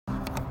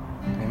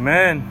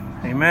Amen.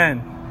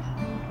 Amen.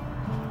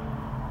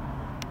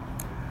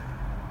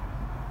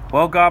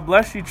 Well, God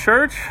bless you,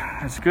 church.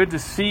 It's good to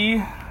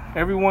see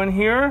everyone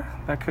here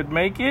that could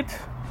make it.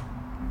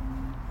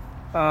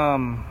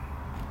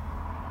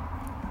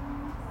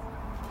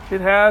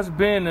 It has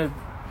been an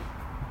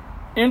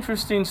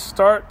interesting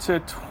start to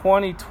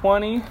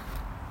 2020.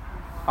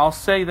 I'll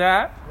say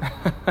that.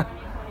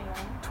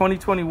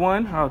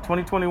 2021. Oh,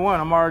 2021.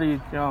 I'm already,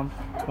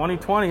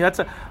 2020.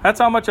 That's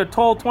how much a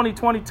toll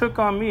 2020 took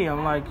on me.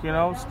 I'm like,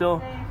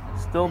 still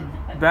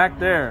back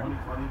there.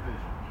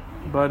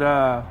 But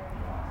I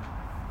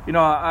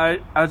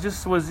was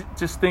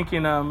just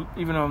thinking,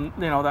 even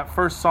that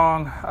first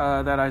song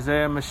that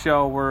Isaiah and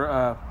Michelle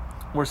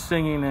were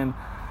singing, and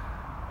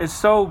it's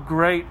so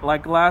great.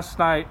 Like last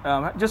night,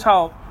 just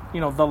how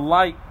the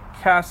light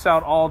casts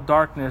out all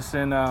darkness,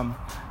 and I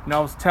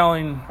was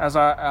telling as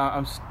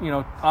I'm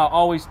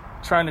always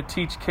trying to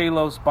teach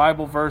Kalos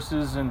Bible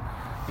verses, and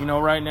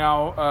right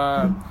now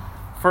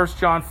 1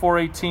 John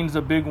 4:18 is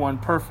a big one.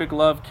 Perfect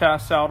love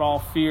casts out all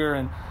fear,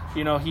 and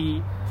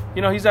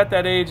he's at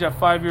that age at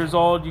 5 years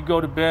old. You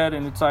go to bed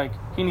and it's like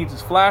he needs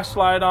his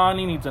flashlight on,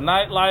 he needs a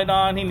night light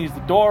on, he needs the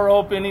door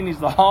open, he needs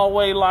the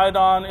hallway light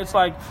on. It's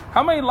like,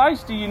 how many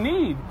lights do you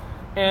need?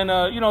 And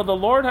the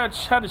Lord had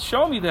to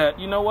show me that.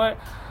 You know what?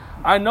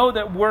 I know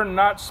that we're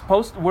not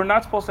supposed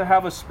to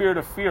have a spirit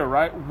of fear,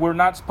 right? We're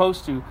not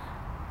supposed to.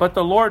 But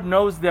the Lord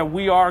knows that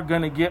we are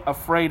going to get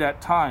afraid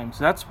at times.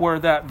 That's where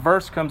that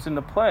verse comes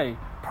into play.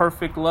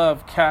 Perfect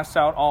love casts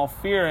out all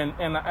fear.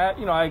 And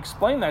I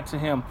explained that to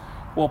him.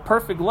 Well,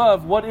 perfect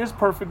love, what is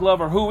perfect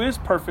love, or who is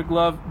perfect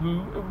love,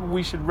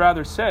 we should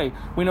rather say.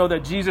 We know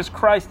that Jesus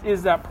Christ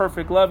is that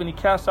perfect love, and he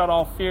casts out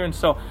all fear. And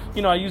so,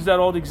 I used that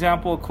old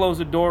example, closed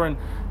the door and,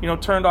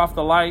 turned off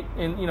the light,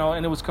 and,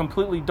 and it was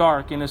completely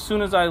dark. And as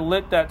soon as I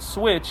lit that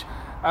switch,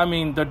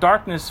 the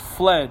darkness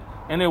fled,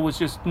 and it was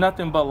just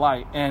nothing but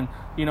light. And,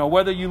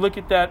 whether you look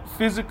at that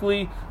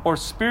physically or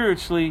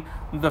spiritually,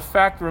 the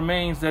fact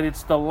remains that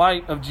it's the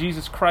light of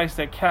Jesus Christ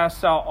that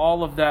casts out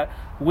all of that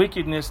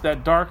wickedness,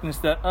 that darkness,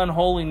 that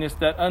unholiness,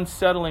 that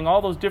unsettling,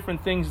 all those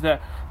different things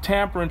that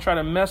tamper and try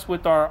to mess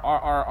with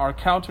our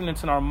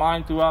countenance and our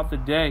mind throughout the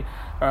day.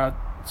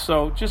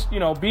 So just,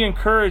 be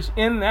encouraged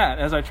in that,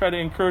 as I try to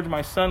encourage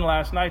my son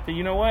last night,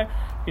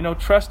 that,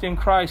 trust in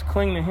Christ,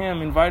 cling to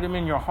him, invite him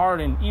in your heart.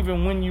 And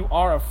even when you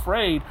are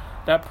afraid,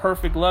 that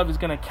perfect love is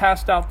going to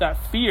cast out that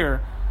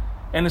fear.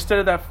 And instead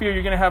of that fear,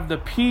 you're going to have the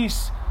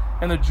peace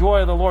and the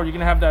joy of the Lord. You're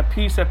going to have that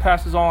peace that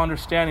passes all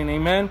understanding.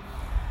 Amen.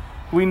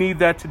 We need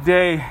that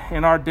today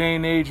in our day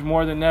and age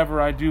more than ever,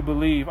 I do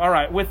believe. All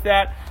right, with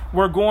that,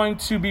 we're going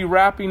to be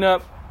wrapping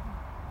up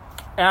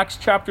Acts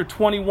chapter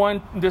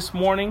 21 this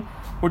morning.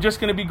 We're just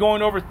going to be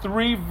going over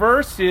 3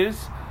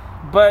 verses,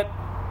 but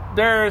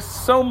there is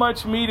so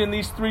much meat in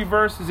these 3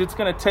 verses, it's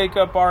going to take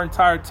up our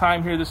entire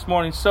time here this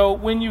morning. So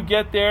when you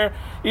get there,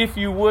 if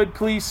you would,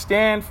 please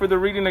stand for the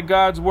reading of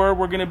God's word.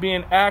 We're going to be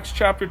in Acts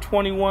chapter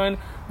 21,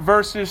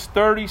 verses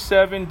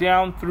 37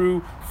 down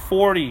through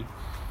 40.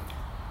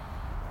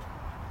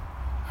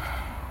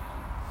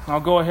 I'll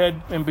go ahead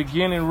and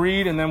begin and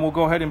read, and then we'll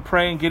go ahead and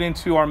pray and get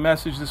into our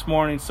message this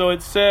morning. So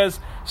it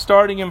says,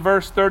 starting in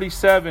verse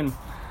 37,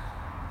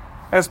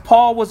 as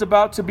Paul was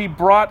about to be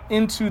brought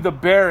into the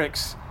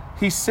barracks,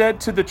 he said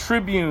to the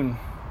tribune,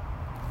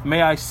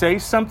 "May I say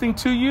something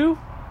to you?"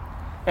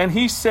 And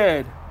he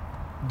said,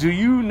 "Do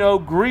you know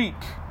Greek?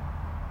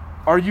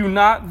 Are you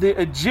not the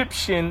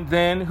Egyptian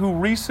then who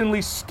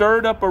recently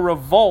stirred up a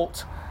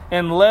revolt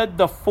and led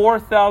the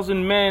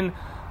 4,000 men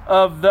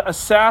of the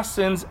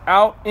assassins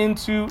out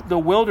into the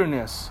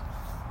wilderness?"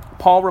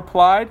 Paul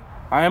replied,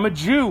 "I am a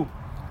Jew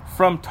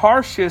from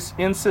Tarshish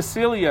in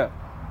Cilicia,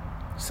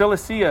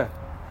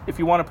 if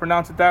you want to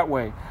pronounce it that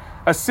way,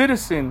 a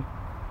citizen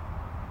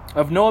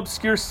of no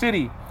obscure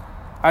city.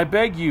 I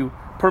beg you,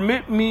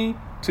 permit me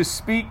to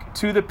speak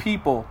to the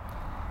people."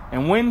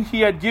 And when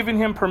he had given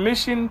him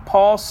permission,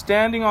 Paul,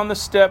 standing on the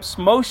steps,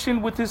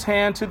 motioned with his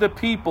hand to the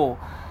people.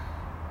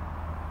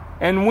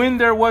 And when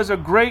there was a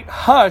great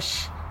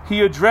hush,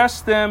 he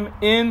addressed them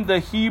in the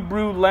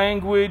Hebrew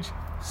language,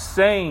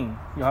 saying,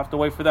 you'll have to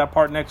wait for that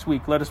part next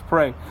week. Let us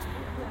pray.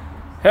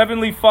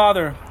 Heavenly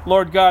Father,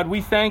 Lord God, we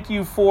thank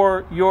you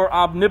for your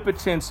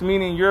omnipotence,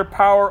 meaning your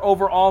power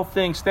over all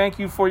things. Thank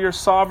you for your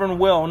sovereign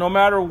will. No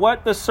matter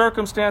what the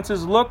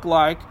circumstances look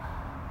like,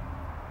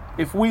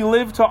 if we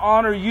live to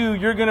honor you,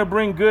 you're going to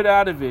bring good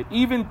out of it.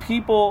 Even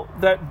people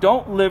that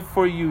don't live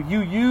for you,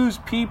 you use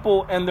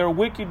people and their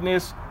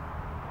wickedness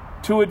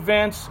to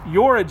advance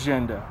your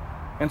agenda.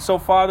 And so,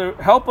 Father,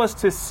 help us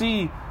to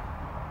see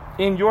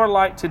in your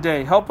light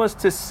today. Help us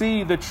to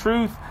see the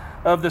truth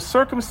of the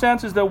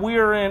circumstances that we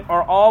are in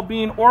are all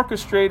being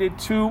orchestrated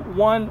to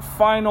one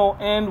final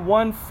end,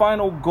 one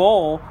final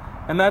goal,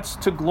 and that's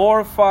to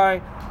glorify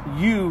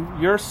you,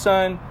 your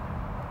Son.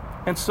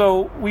 And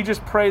so we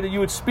just pray that you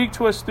would speak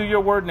to us through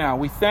your word now.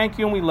 We thank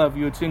you and we love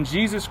you. It's in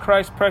Jesus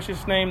Christ's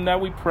precious name that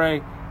we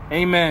pray.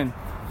 Amen.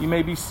 You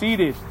may be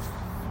seated.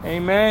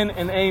 Amen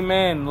and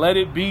amen. Let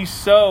it be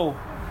so.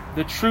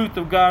 The truth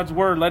of God's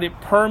word, let it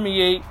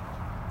permeate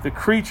the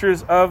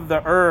creatures of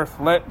the earth.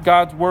 Let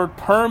God's word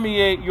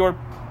permeate your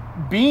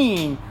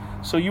being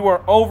so you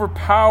are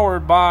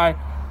overpowered by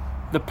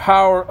the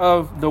power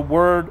of the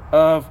word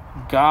of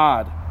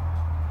God.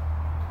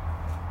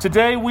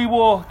 Today we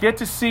will get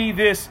to see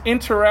this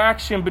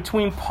interaction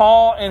between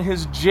Paul and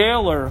his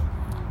jailer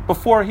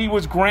before he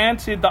was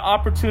granted the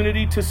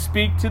opportunity to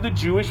speak to the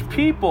Jewish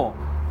people.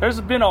 There's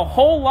been a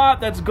whole lot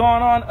that's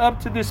gone on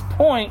up to this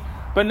point,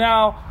 but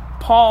now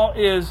Paul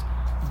is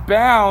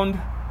bound,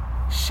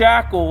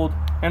 shackled,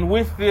 and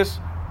with this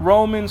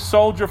Roman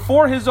soldier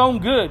for his own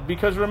good.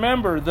 Because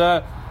remember,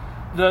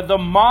 the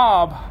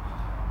mob,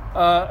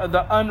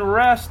 the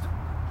unrest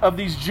of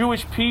these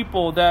Jewish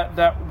people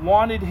that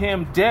wanted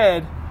him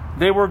dead,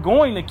 they were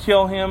going to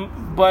kill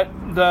him, but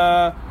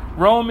the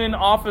Roman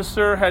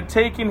officer had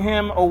taken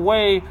him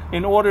away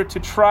in order to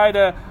try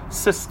to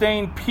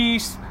sustain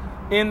peace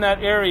in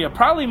that area.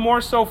 Probably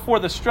more so for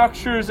the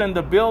structures and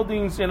the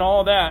buildings and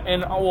all that.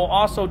 And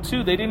also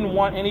too, they didn't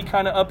want any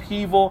kind of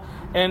upheaval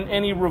and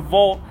any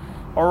revolt,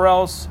 or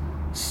else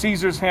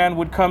Caesar's hand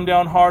would come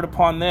down hard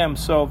upon them.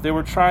 So they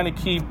were trying to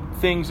keep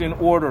things in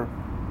order.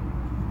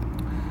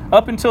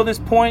 Up until this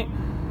point,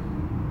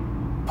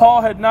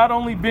 Paul had not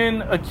only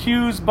been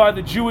accused by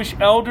the Jewish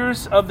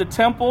elders of the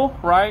temple,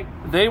 right?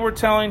 They were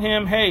telling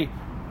him, hey,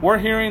 we're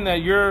hearing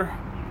that you're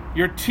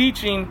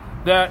teaching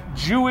that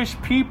Jewish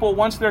people,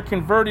 once they're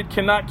converted,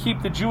 cannot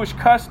keep the Jewish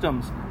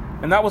customs.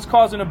 And that was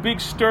causing a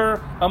big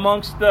stir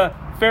amongst the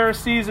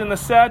Pharisees and the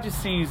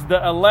Sadducees,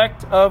 the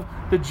elect of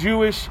the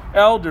Jewish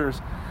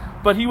elders.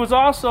 But he was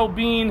also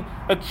being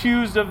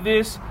accused of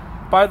this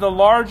by the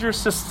larger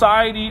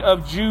society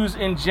of Jews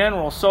in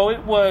general. So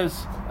it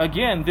was,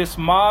 again, this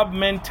mob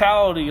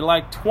mentality,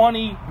 like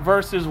 20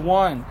 versus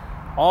 1.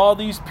 All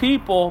these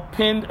people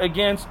pinned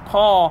against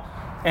Paul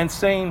and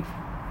saying,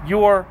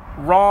 you're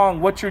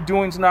wrong, what you're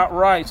doing is not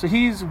right. So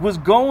he was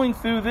going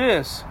through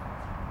this.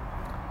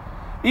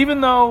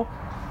 Even though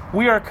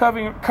we are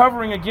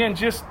covering again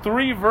just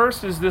 3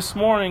 verses this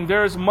morning,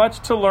 there is much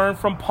to learn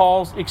from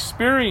Paul's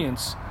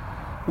experience.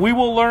 We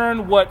will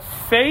learn what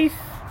faith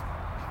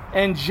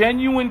and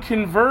genuine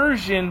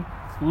conversion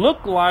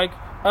look like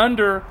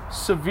under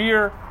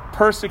severe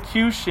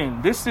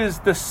persecution. This is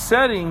the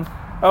setting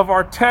of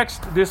our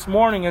text this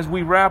morning as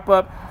we wrap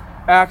up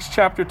Acts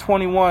chapter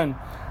 21.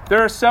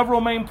 There are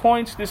several main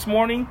points this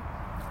morning,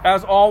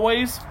 as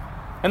always.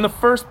 And the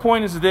first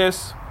point is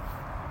this: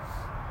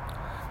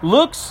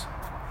 looks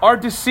are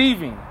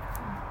deceiving.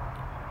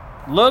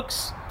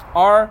 Looks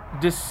are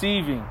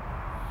deceiving.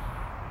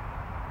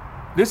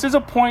 This is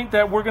a point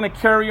that we're going to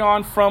carry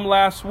on from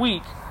last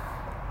week.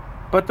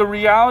 But the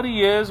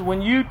reality is,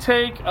 when you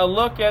take a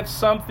look at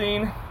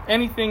something,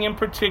 anything in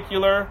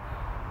particular,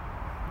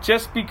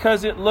 just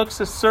because it looks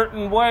a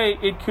certain way,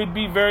 it could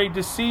be very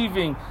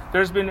deceiving.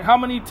 There's been, how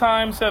many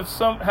times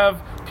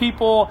have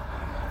people,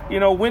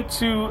 went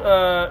to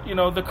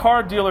the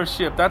car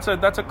dealership?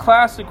 That's a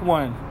classic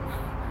one.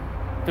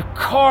 The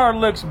car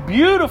looks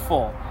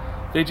beautiful.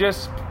 They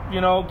just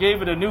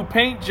gave it a new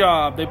paint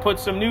job. They put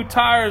some new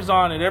tires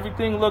on it.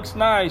 Everything looks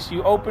nice.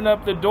 You open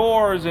up the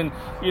doors and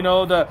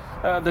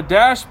the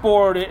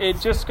dashboard, it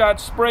just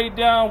got sprayed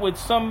down with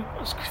some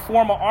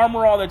form of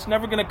Armor All that's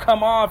never going to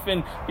come off,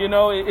 and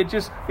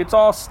it's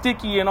all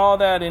sticky and all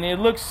that, and it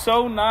looks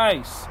so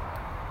nice.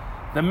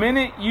 The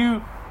minute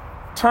you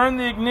turn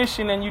the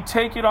ignition and you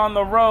take it on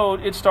the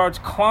road, it starts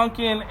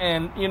clunking,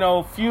 and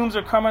fumes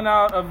are coming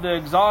out of the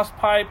exhaust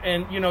pipe,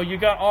 and you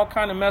got all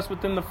kind of mess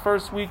within the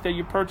first week that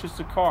you purchased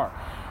the car.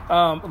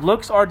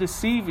 Looks are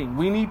deceiving.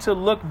 We need to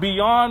look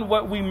beyond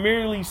what we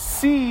merely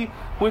see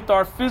with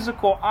our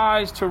physical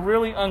eyes to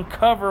really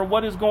uncover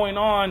what is going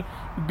on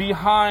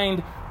behind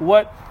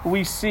what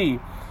we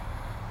see.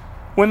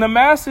 When the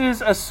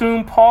masses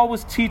assumed Paul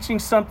was teaching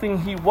something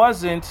he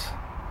wasn't,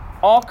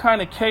 all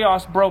kind of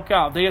chaos broke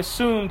out. They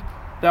assumed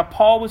that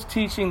Paul was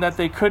teaching that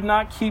they could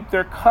not keep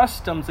their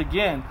customs.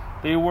 Again,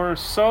 they were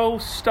so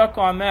stuck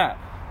on that.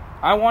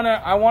 I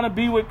want to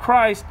be with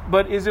Christ,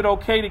 but is it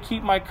okay to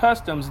keep my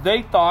customs?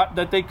 They thought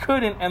that they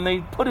couldn't, and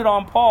they put it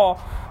on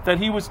Paul that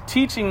he was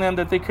teaching them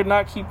that they could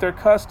not keep their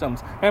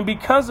customs. And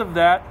because of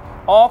that,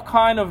 all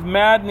kind of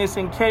madness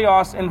and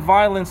chaos and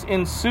violence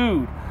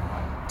ensued.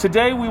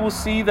 Today we will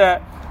see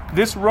that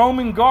this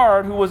Roman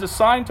guard who was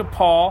assigned to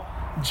Paul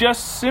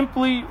just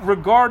simply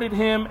regarded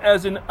him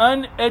as an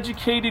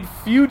uneducated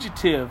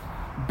fugitive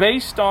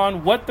based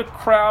on what the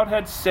crowd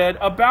had said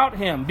about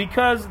him,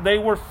 because they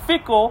were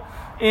fickle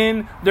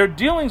in their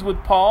dealings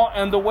with Paul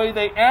and the way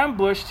they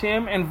ambushed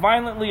him and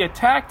violently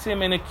attacked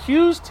him and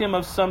accused him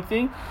of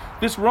something.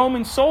 This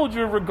Roman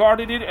soldier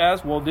regarded it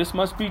as, well, this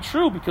must be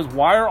true, because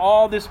why are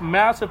all this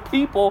mass of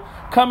people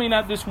coming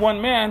at this one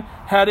man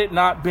had it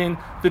not been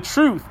the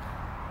truth?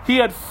 He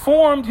had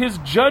formed his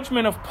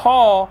judgment of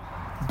Paul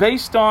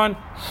based on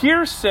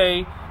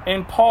hearsay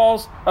and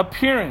Paul's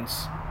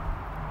appearance.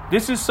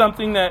 This is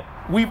something that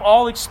we've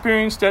all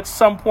experienced at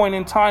some point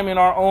in time in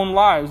our own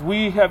lives.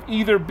 We have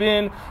either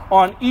been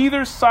on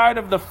either side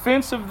of the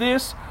fence of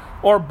this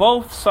or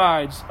both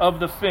sides of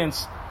the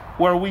fence,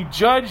 where we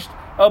judged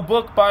a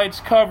book by its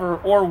cover,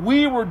 or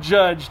we were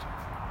judged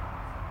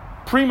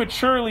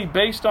prematurely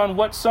based on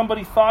what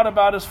somebody thought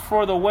about us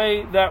for the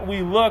way that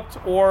we looked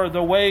or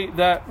the way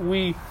that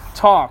we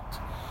talked.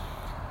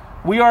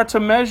 We are to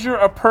measure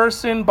a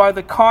person by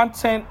the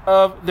content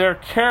of their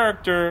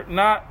character,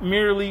 not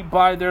merely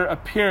by their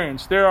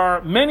appearance. There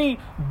are many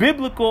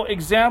biblical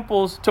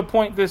examples to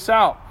point this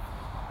out.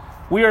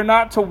 We are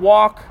not to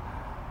walk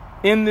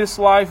in this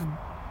life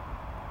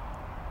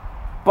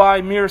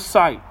by mere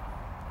sight.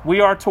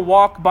 We are to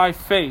walk by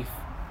faith.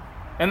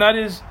 And that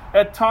is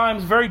at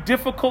times very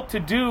difficult to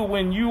do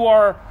when you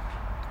are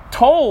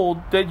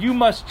told that you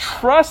must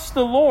trust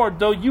the Lord,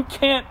 though you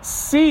can't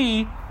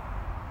see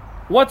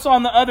what's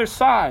on the other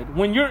side.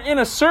 When you're in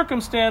a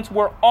circumstance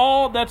where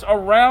all that's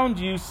around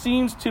you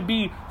seems to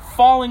be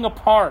falling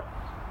apart,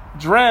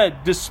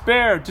 dread,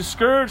 despair,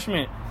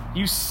 discouragement,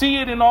 you see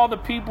it in all the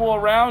people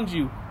around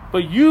you,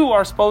 but you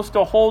are supposed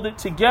to hold it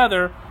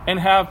together and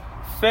have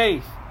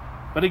faith.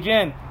 But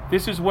again,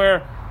 this is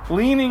where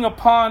leaning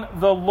upon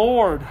the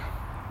Lord,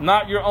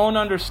 not your own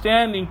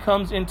understanding,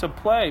 comes into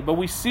play. But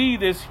we see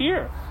this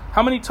here.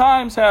 How many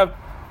times have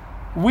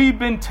we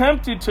been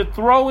tempted to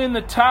throw in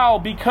the towel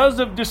because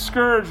of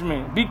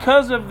discouragement,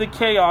 because of the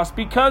chaos,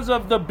 because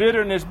of the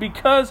bitterness,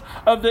 because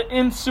of the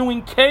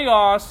ensuing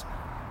chaos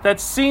that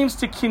seems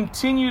to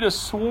continue to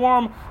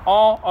swarm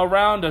all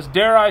around us?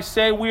 Dare I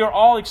say, we are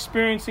all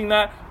experiencing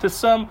that to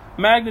some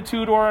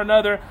magnitude or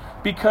another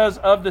because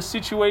of the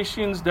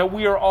situations that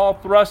we are all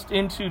thrust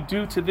into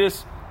due to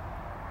this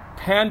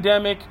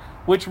pandemic,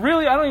 which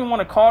really, I don't even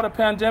want to call it a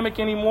pandemic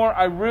anymore.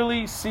 I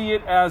really see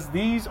it as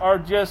these are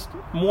just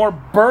more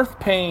birth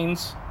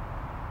pains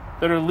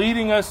that are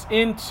leading us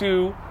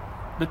into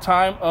the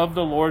time of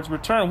the Lord's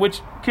return,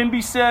 which can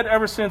be said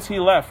ever since he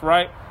left,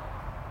 right?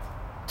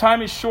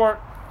 Time is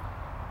short.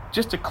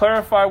 Just to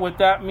clarify what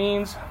that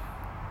means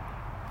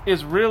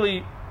is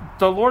really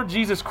the Lord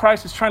Jesus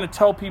Christ is trying to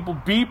tell people,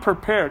 be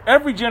prepared.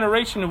 Every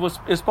generation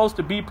is supposed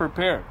to be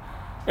prepared.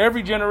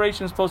 Every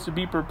generation is supposed to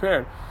be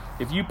prepared.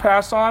 If you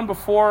pass on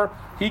before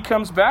he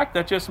comes back,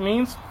 that just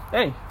means,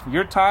 hey,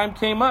 your time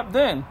came up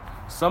then.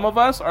 Some of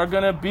us are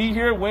going to be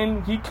here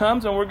when he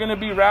comes, and we're going to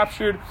be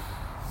raptured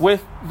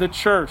with the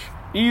church.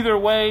 Either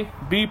way,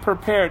 be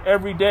prepared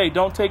every day.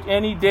 Don't take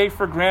any day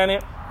for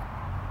granted.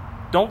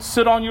 Don't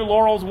sit on your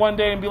laurels one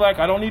day and be like,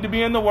 I don't need to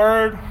be in the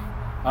Word.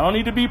 I don't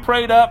need to be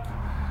prayed up.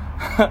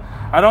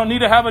 I don't need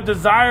to have a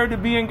desire to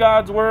be in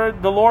God's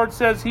Word. The Lord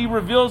says he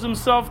reveals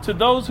himself to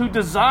those who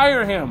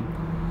desire him.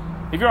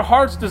 If your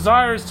heart's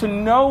desire is to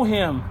know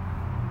him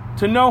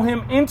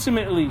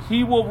intimately,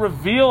 he will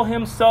reveal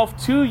himself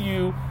to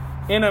you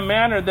in a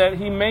manner that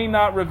he may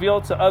not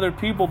reveal to other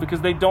people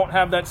because they don't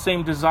have that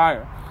same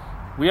desire.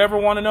 We ever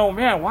want to know,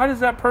 man, why is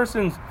that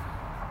person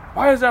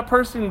like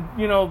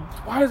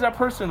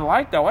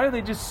that? Why do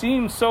they just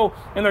seem so,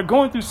 and they're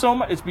going through so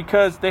much? It's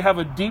because they have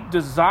a deep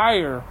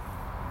desire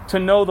to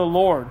know the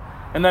Lord.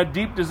 And that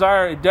deep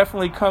desire, it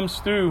definitely comes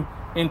through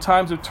in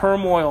times of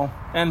turmoil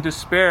and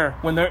despair,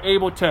 when they're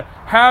able to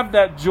have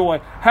that joy,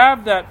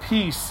 have that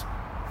peace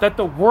that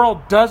the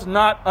world does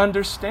not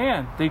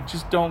understand. They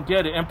just don't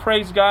get it. And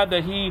praise God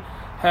that he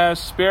has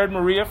spared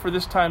Maria for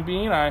this time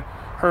being. I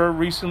heard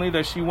recently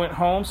that she went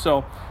home,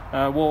 so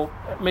we'll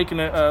make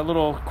a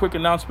little quick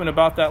announcement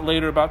about that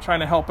later, about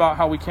trying to help out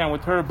how we can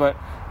with her. But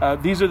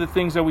these are the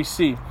things that we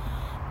see.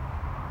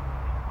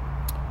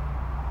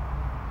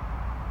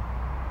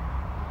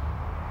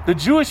 The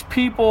Jewish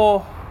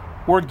people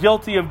were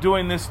guilty of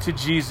doing this to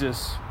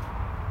Jesus.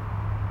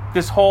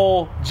 This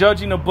whole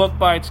judging a book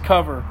by its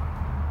cover.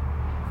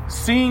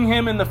 Seeing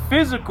him in the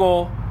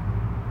physical,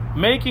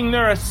 making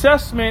their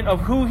assessment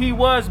of who he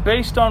was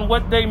based on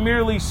what they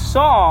merely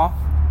saw,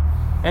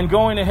 and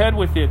going ahead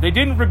with it. They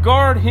didn't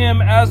regard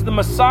him as the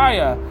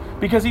Messiah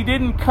because he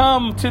didn't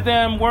come to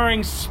them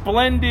wearing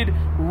splendid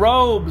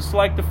robes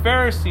like the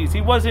Pharisees.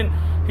 He wasn't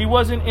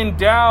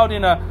endowed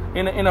in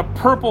a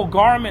purple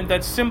garment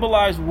that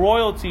symbolized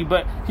royalty,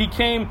 but he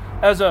came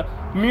as a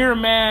mere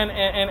man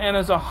and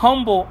as a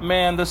humble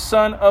man, the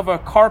son of a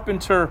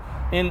carpenter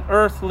in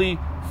earthly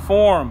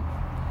form.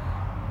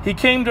 He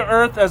came to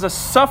earth as a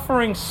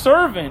suffering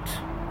servant,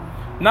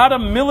 not a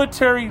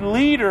military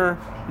leader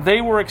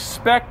they were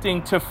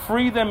expecting to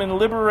free them and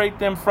liberate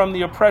them from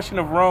the oppression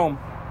of Rome.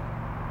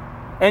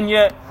 And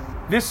yet,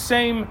 this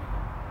same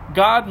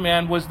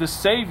God-man was the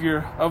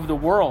Savior of the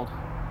world.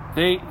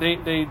 They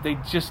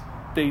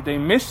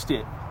missed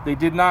it. They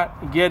did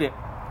not get it.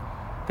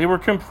 They were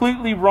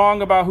completely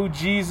wrong about who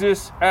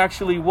Jesus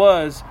actually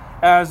was,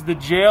 as the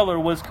jailer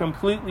was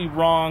completely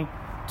wrong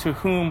to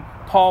whom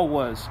Paul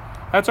was.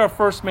 That's our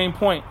first main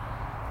point.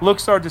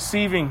 Looks are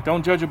deceiving.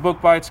 Don't judge a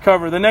book by its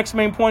cover. The next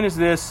main point is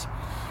this.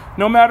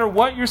 No matter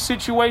what your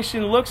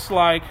situation looks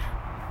like,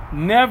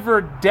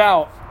 never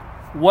doubt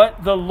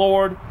what the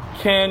Lord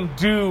can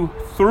do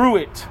through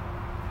it.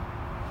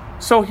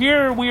 So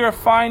here we are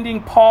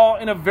finding Paul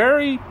in a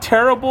very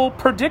terrible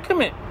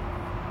predicament.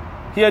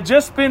 He had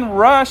just been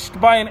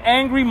rushed by an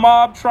angry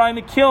mob trying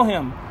to kill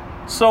him.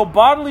 So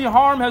bodily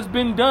harm has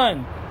been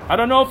done. I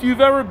don't know if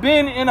you've ever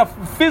been in a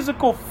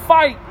physical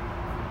fight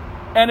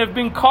and have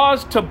been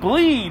caused to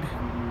bleed.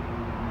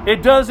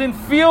 It doesn't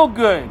feel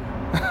good.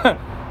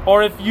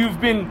 Or if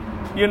you've been,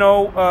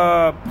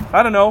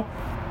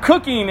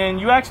 cooking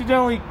and you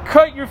accidentally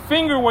cut your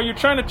finger while you're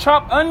trying to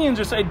chop onions,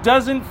 or it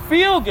doesn't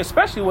feel good,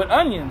 especially with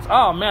onions.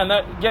 Oh man,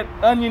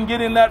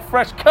 getting that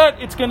fresh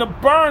cut, it's gonna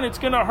burn, it's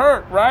gonna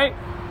hurt, right?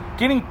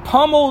 Getting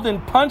pummeled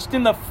and punched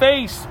in the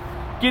face,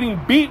 getting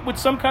beat with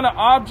some kind of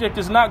object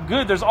is not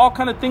good. There's all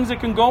kind of things that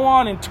can go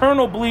on.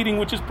 Internal bleeding,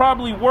 which is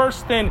probably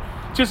worse than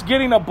just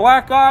getting a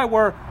black eye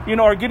or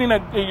getting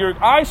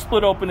your eye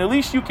split open. At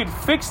least you could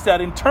fix that.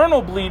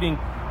 Internal bleeding,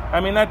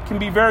 that can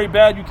be very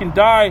bad. You can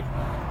die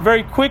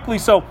very quickly.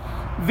 So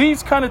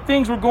these kind of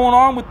things were going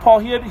on with Paul.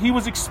 He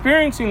was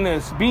experiencing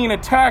this, being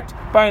attacked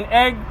by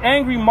an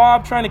angry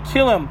mob trying to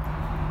kill him.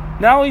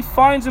 Now he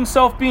finds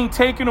himself being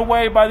taken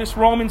away by this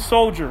Roman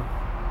soldier.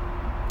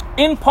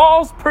 In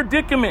Paul's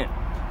predicament,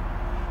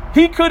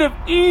 he could have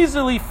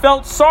easily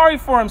felt sorry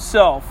for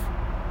himself.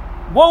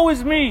 Woe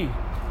is me.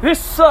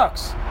 This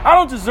sucks. I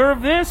don't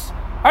deserve this.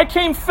 I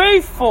came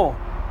faithful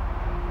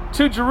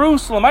to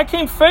Jerusalem. I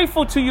came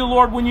faithful to you,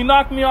 Lord, when you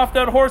knocked me off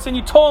that horse and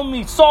you told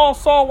me, Saul,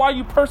 Saul, why are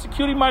you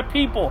persecuting my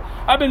people?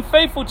 I've been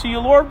faithful to you,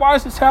 Lord. Why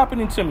is this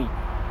happening to me?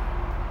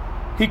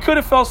 He could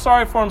have felt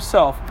sorry for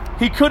himself.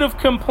 He could have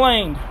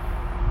complained.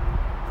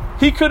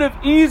 He could have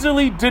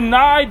easily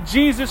denied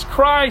Jesus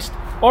Christ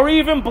or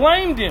even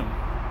blamed him.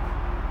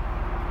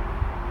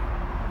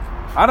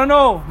 I don't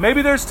know.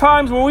 Maybe there's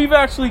times where we've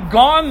actually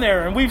gone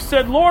there and we've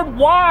said, Lord,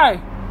 why?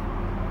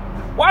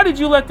 Why did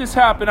you let this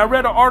happen? I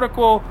read an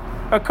article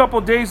a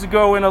couple days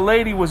ago and a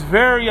lady was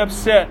very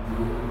upset.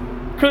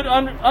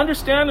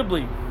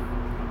 Understandably.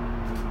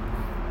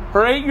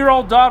 Her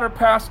 8-year-old daughter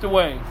passed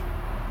away.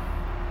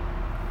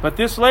 But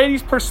this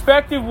lady's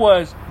perspective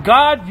was,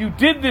 God, you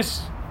did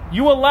this.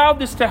 You allowed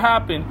this to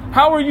happen.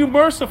 How are you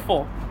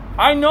merciful?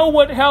 I know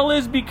what hell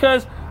is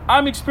because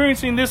I'm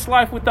experiencing this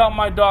life without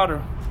my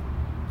daughter.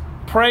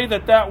 Pray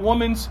that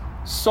woman's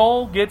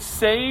soul gets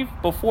saved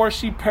before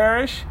she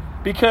perish,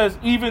 because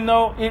even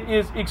though it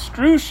is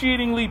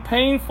excruciatingly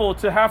painful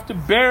to have to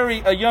bury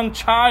a young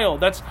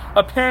child, that's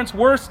a parent's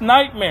worst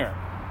nightmare,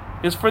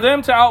 is for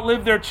them to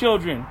outlive their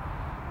children,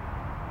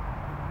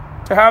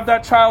 to have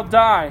that child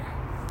die.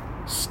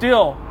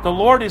 Still, the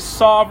Lord is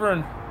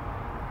sovereign,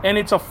 and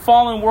it's a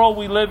fallen world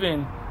we live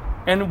in,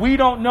 and we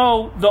don't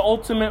know the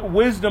ultimate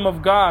wisdom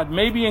of God.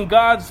 Maybe in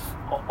God's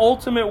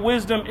ultimate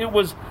wisdom, it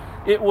was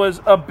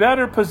a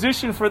better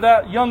position for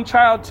that young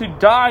child to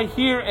die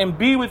here and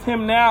be with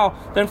him now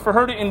than for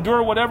her to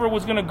endure whatever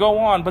was going to go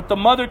on. But the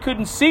mother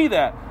couldn't see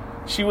that.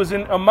 She was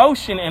in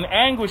emotion and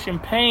anguish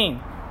and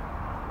pain.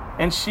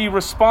 And she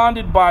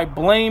responded by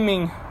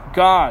blaming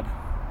God.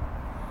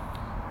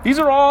 These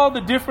are all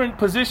the different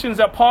positions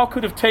that Paul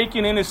could have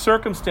taken in his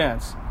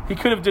circumstance. He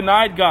could have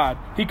denied God.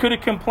 He could have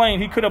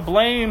complained. He could have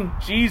blamed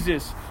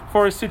Jesus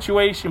for his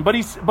situation. But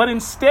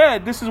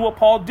instead, this is what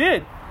Paul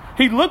did.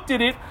 He looked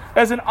at it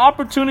as an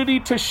opportunity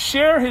to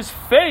share his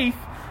faith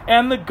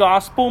and the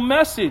gospel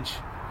message.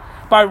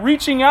 By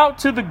reaching out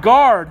to the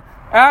guard,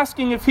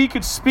 asking if he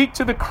could speak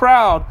to the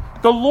crowd,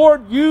 the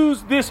Lord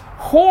used this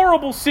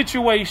horrible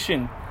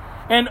situation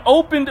and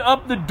opened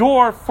up the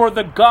door for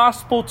the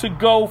gospel to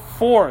go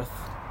forth.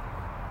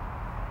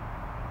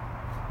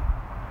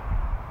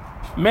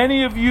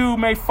 Many of you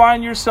may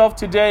find yourself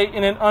today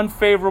in an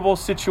unfavorable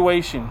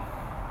situation.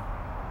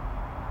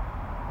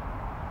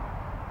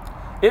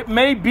 It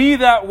may be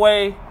that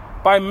way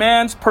by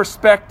man's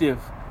perspective.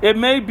 It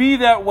may be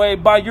that way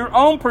by your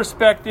own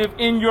perspective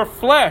in your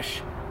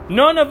flesh.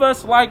 None of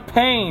us like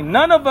pain.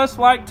 None of us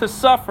like to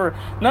suffer.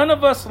 None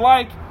of us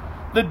like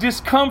the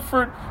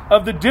discomfort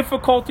of the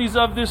difficulties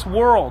of this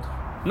world.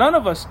 None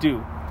of us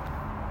do.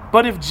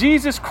 But if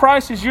Jesus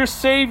Christ is your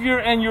Savior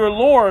and your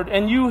Lord,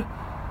 and you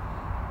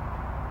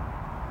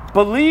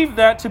believe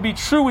that to be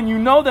true and you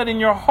know that in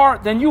your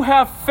heart, then you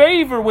have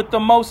favor with the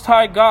Most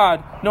High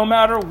God, no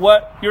matter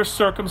what your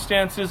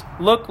circumstances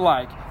look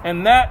like.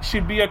 And that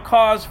should be a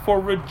cause for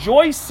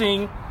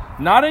rejoicing,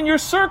 not in your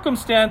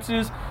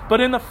circumstances,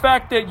 but in the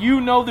fact that you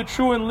know the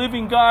true and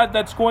living God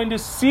that's going to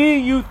see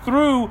you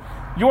through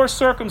your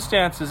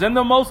circumstances. And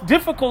the most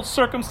difficult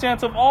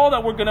circumstance of all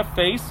that we're going to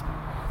face,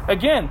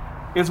 again,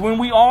 is when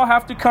we all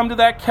have to come to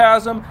that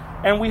chasm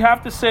and we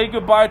have to say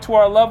goodbye to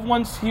our loved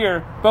ones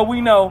here, but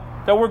we know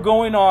that we're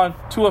going on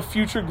to a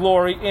future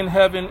glory in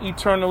heaven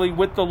eternally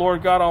with the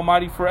Lord God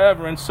Almighty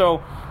forever. And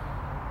so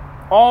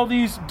all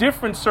these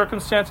different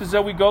circumstances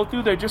that we go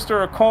through, they just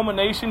are a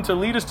culmination to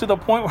lead us to the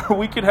point where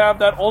we could have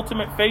that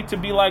ultimate faith to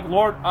be like,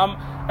 Lord, I'm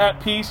at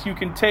peace. You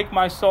can take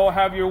my soul.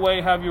 Have your way,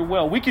 have your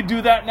will. We could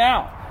do that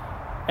now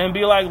and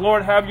be like,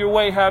 Lord, have your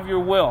way, have your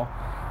will.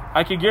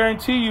 I can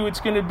guarantee you it's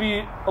going to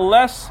be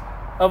less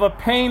of a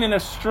pain and a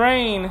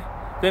strain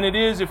than it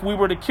is if we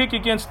were to kick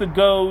against the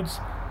goads,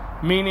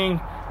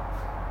 meaning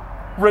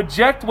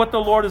reject what the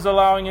Lord is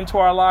allowing into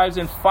our lives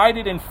and fight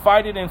it and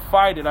fight it and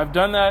fight it. I've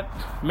done that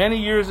many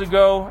years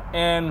ago,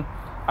 and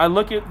I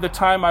look at the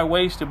time I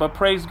wasted, but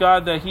praise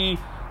God that He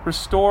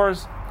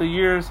restores the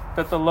years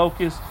that the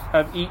locusts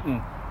have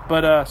eaten.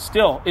 But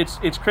still,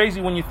 it's crazy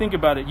when you think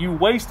about it. You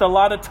waste a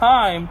lot of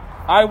time.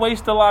 I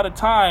waste a lot of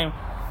time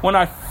when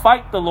I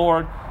fight the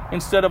Lord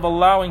instead of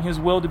allowing His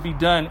will to be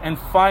done and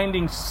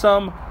finding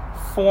some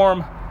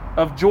form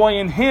of joy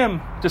in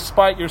Him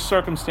despite your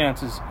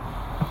circumstances.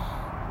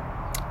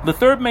 The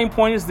third main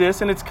point is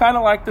this, and it's kind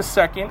of like the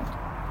second,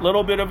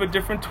 little bit of a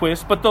different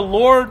twist, but the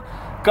Lord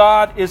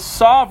God is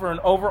sovereign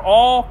over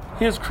all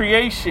His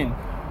creation,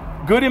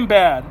 good and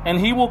bad, and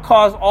He will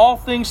cause all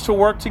things to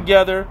work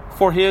together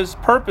for His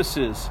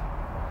purposes.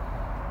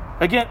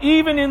 Again,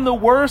 even in the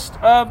worst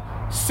of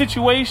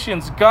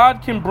situations,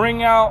 God can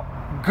bring out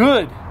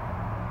good.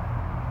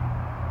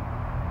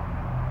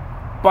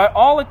 By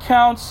all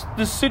accounts,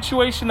 the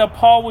situation that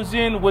Paul was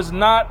in was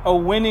not a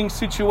winning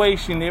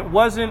situation. It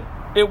wasn't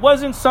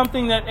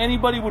something that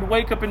anybody would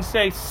wake up and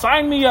say,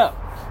 sign me up.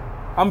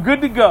 I'm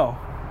good to go.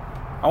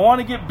 I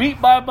want to get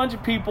beat by a bunch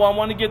of people. I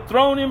want to get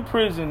thrown in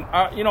prison.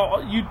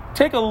 You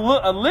take a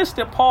list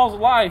at Paul's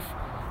life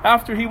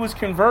after he was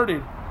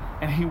converted,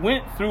 and he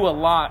went through a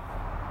lot.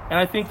 And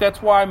I think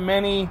that's why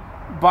many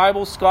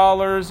Bible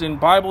scholars and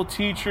Bible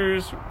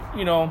teachers,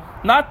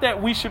 not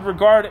that we should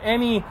regard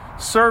any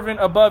servant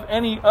above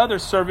any other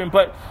servant,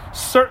 but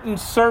certain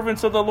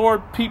servants of the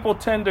Lord, people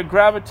tend to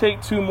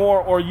gravitate to more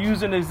or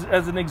use it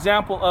as an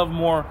example of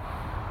more.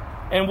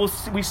 And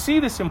we see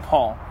this in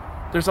Paul.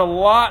 There's a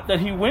lot that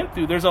he went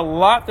through. There's a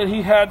lot that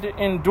he had to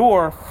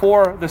endure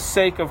for the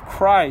sake of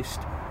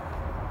Christ.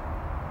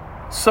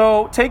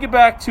 So take it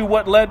back to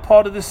what led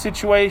Paul to this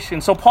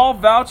situation. So Paul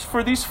vouched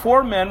for these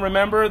 4 men.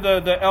 Remember,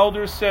 the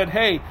elders said,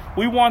 hey,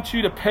 we want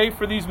you to pay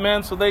for these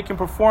men so they can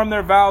perform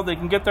their vow. They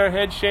can get their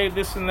head shaved,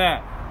 this and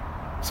that.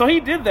 So he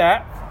did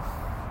that.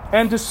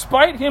 And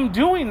despite him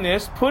doing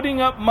this, putting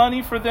up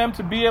money for them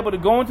to be able to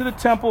go into the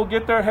temple,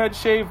 get their head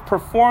shaved,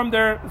 perform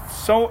their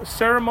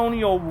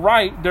ceremonial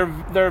rite,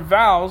 their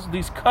vows,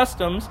 these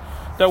customs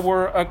that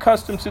were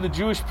accustomed to the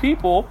Jewish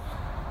people,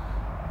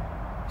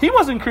 he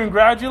wasn't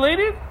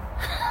congratulated.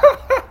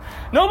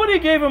 Nobody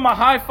gave him a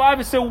high five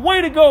and said,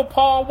 way to go,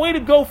 Paul, way to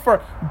go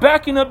for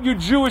backing up your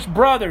Jewish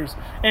brothers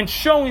and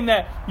showing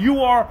that you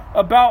are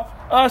about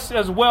us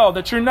as well,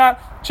 that you're not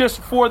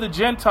just for the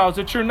Gentiles,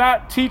 that you're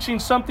not teaching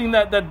something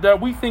that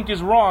we think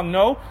is wrong.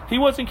 No, he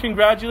wasn't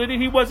congratulated.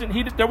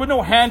 There were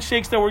no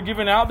handshakes that were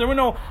given out. There were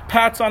no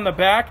pats on the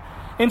back.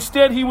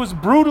 Instead, he was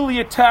brutally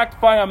attacked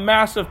by a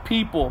mass of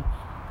people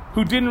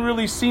who didn't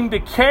really seem to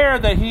care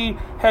that he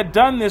had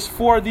done this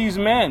for these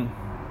men.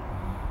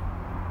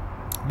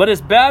 But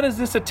as bad as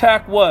this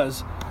attack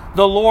was,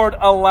 the Lord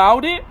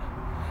allowed it,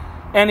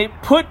 and it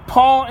put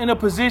Paul in a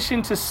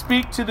position to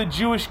speak to the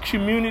Jewish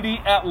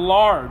community at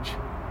large.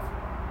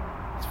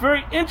 It's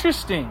very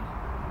interesting.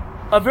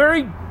 A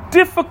very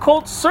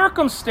difficult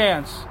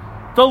circumstance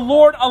the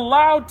Lord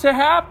allowed to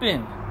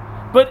happen.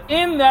 But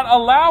in that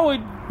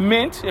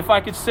allowment, if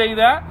I could say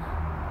that,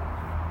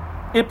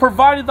 it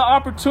provided the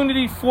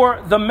opportunity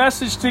for the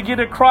message to get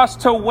across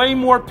to way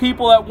more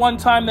people at one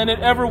time than it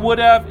ever would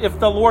have if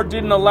the Lord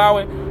didn't allow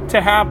it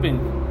to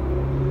happen.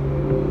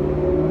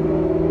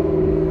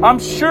 I'm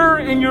sure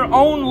in your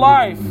own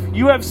life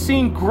you have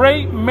seen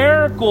great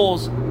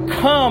miracles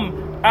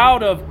come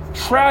out of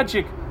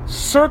tragic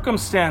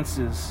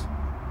circumstances.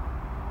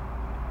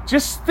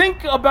 Just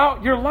think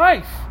about your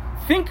life.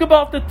 Think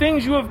about the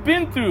things you have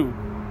been through.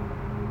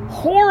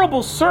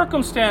 Horrible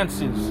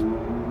circumstances.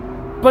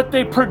 But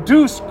they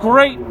produce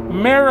great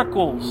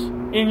miracles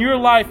in your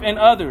life and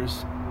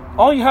others.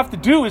 All you have to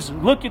do is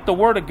look at the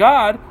Word of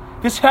God.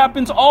 This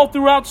happens all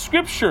throughout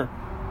Scripture.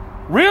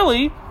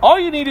 Really, all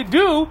you need to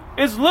do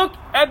is look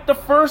at the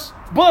first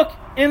book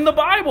in the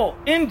Bible,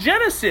 in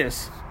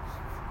Genesis.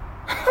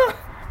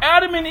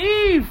 Adam and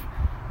Eve,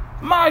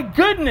 my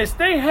goodness,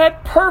 they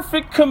had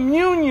perfect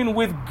communion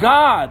with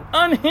God,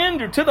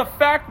 unhindered, to the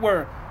fact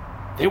where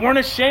they weren't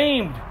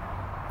ashamed.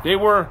 They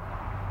were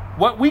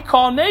what we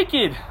call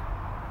naked.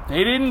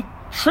 They didn't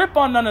trip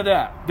on none of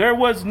that. There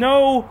was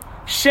no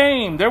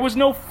shame. There was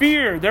no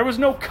fear. There was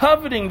no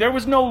coveting. There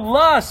was no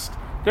lust.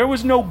 There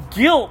was no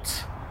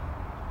guilt.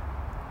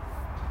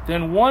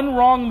 Then one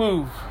wrong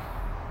move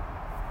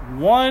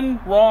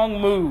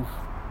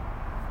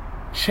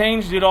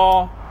changed it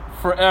all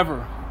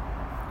forever,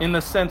 in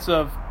the sense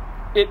of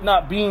it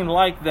not being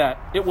like that.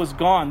 It was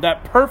gone.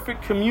 That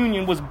perfect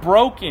communion was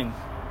broken,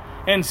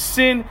 and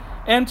sin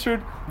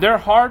entered their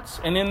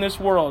hearts and in this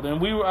world. And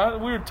we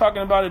were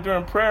talking about it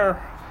during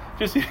prayer.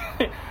 Just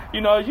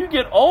you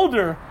get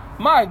older,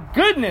 my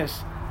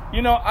goodness,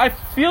 I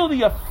feel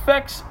the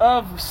effects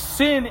of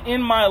sin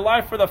in my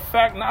life, for the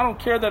fact, and I don't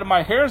care that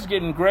my hair's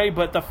getting gray,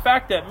 but the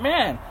fact that,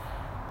 man,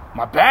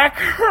 my back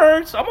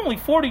hurts. I'm only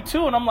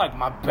 42 and I'm like,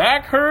 my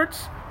back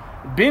hurts.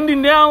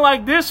 Bending down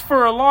like this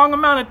for a long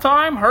amount of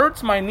time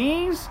hurts my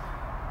knees.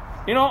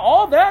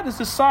 All that is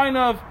a sign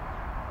of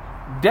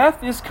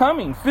death is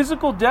coming.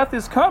 Physical death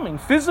is coming.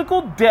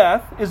 Physical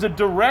death is a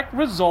direct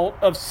result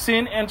of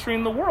sin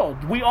entering the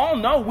world. We all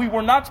know we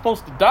were not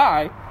supposed to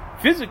die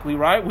physically,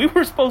 right? We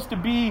were supposed to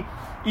be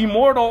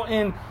immortal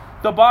in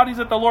the bodies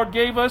that the Lord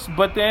gave us,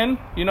 but then,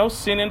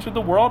 sin entered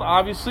the world.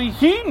 Obviously,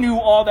 he knew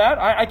all that.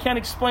 I can't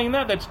explain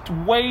that. That's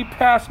way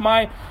past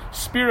my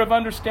sphere of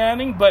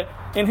understanding. But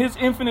in his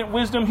infinite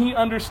wisdom, he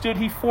understood,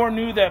 he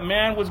foreknew that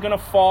man was going to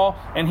fall,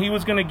 and he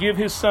was going to give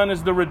his son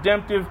as the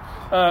redemptive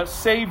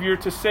Savior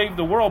to save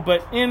the world.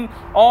 But in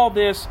all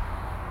this,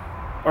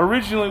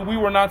 originally, we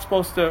were not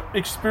supposed to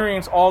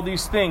experience all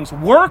these things.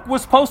 Work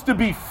was supposed to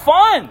be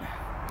fun.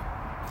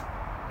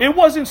 It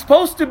wasn't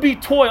supposed to be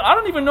toil. I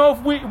don't even know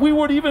if we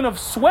would even have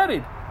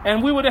sweated,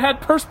 and we would have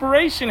had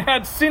perspiration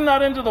had sin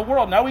not entered the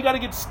world. Now we got to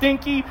get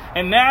stinky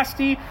and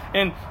nasty.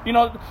 And,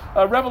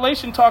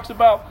 Revelation talks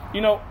about,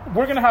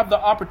 we're going to have the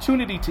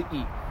opportunity to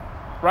eat,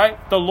 right?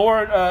 The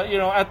Lord,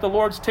 at the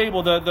Lord's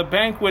table, the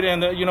banquet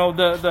and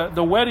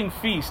the wedding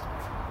feast.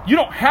 You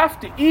don't have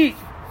to eat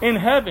in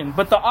heaven,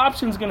 but the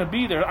option's going to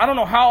be there. I don't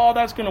know how all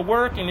that's going to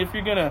work, and if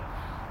you're going to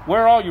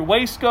wear all your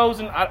waistcoats,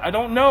 and I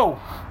don't know.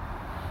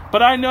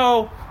 But I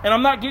know, and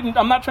I'm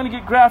not trying to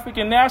get graphic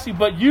and nasty,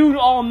 but you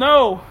all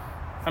know.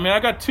 I mean,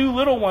 I got 2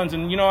 little ones,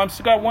 and I've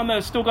still got one that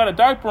has still got a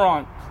diaper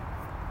on.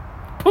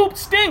 Poop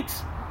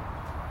stinks.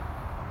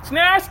 It's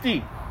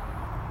nasty.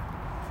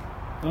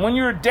 And when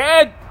you're a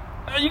dad,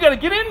 you got to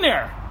get in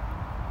there.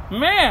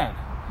 Man,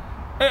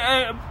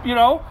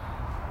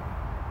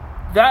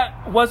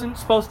 that wasn't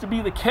supposed to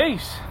be the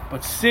case,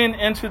 but sin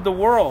entered the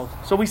world.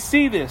 So we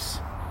see this.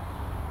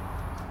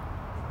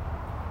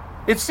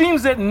 It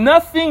seems that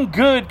nothing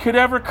good could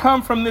ever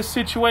come from this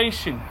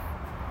situation.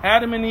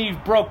 Adam and Eve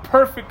broke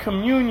perfect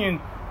communion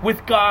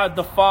with God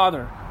the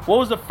Father. What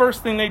was the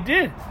first thing they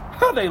did?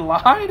 They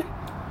lied.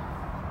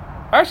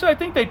 Actually, I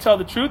think they tell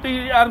the truth.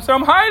 Adam said,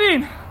 I'm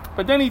hiding.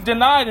 But then he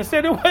denied and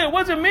said, it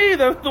wasn't me.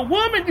 The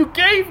woman you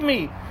gave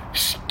me.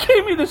 She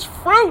gave me this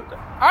fruit.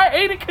 I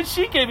ate it because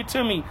she gave it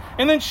to me.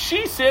 And then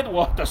she said,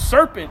 well, the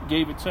serpent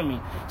gave it to me.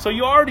 So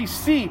you already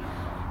see,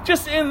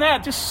 just in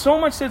that, just so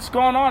much that's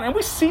gone on. And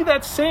we see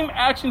that same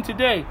action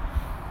today.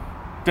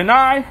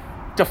 Deny,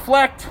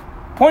 deflect,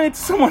 point it to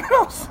someone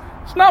else.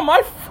 It's not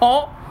my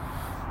fault.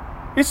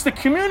 It's the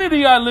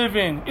community I live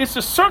in. It's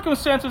the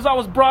circumstances I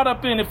was brought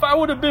up in. If I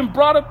would have been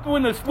brought up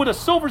with a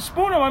silver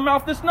spoon in my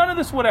mouth, none of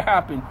this would have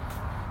happened.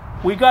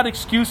 We got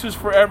excuses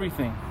for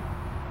everything.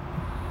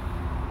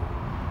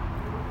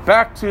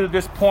 Back to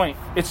this point.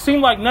 It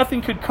seemed like nothing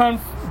good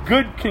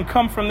can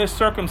come from this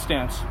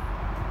circumstance.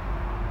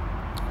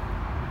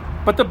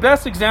 But the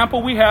best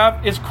example we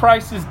have is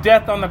Christ's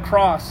death on the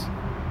cross.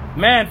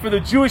 Man, for the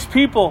Jewish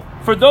people,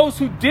 for those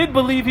who did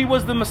believe he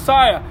was the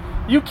Messiah,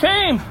 you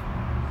came.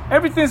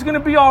 Everything's going to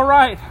be all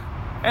right.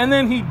 And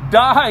then he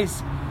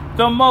dies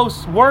the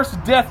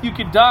worst death you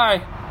could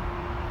die,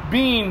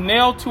 being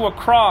nailed to a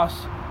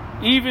cross.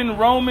 Even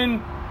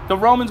the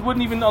Romans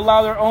wouldn't even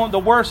allow the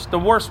worst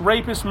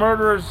rapists,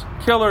 murderers,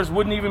 killers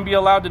wouldn't even be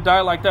allowed to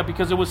die like that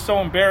because it was so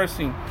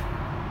embarrassing.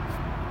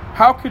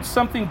 How could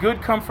something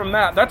good come from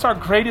that? That's our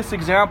greatest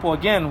example.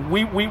 Again,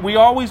 we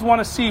always want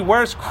to see,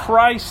 where's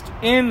Christ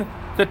in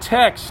the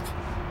text?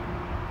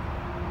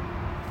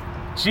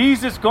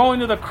 Jesus going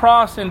to the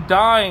cross and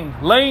dying,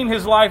 laying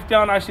his life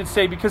down, I should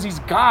say, because he's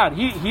God.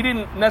 He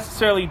didn't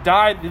necessarily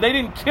die. They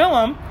didn't kill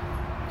him.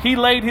 He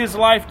laid his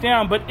life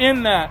down. But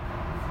in that,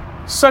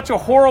 such a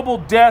horrible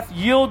death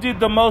yielded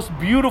the most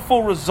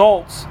beautiful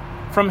results.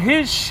 From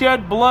his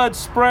shed blood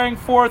sprang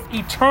forth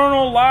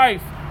eternal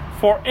life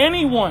for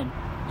anyone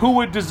who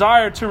would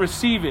desire to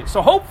receive it.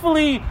 So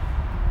hopefully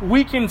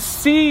we can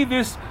see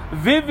this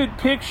vivid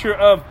picture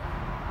of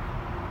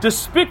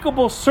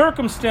despicable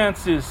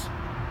circumstances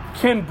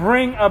can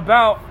bring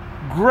about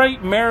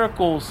great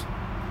miracles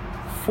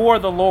for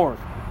the Lord.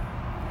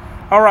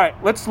 All right,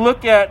 let's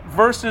look at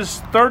verses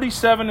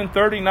 37 and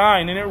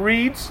 39, and it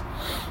reads,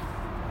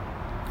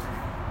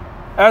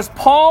 As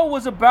Paul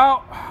was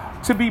about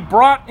to be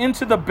brought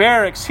into the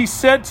barracks, he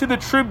said to the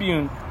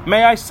tribune,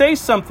 May I say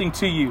something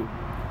to you?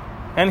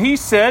 And he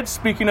said,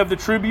 speaking of the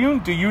tribune,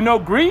 Do you know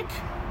Greek?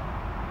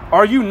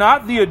 Are you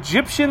not the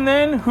Egyptian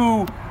then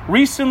who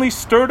recently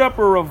stirred up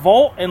a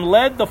revolt and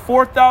led the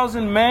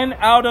 4,000 men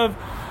out of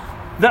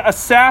the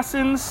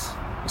assassins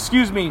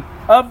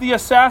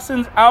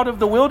out of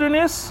the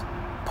wilderness?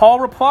 Paul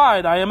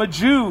replied, I am a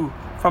Jew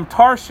from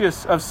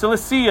Tarshish of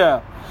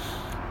Cilicia,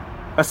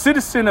 a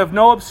citizen of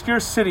no obscure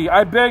city.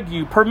 I beg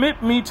you,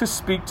 permit me to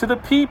speak to the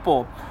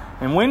people.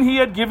 And when he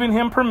had given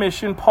him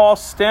permission, Paul,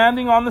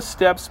 standing on the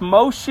steps,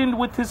 motioned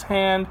with his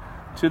hand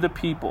to the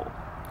people.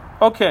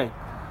 Okay.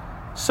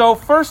 So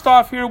first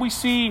off here we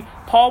see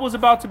Paul was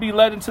about to be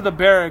led into the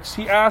barracks.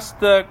 He asked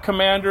the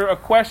commander a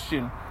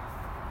question.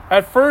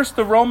 At first,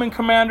 the Roman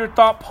commander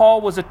thought Paul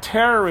was a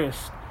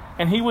terrorist,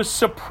 and he was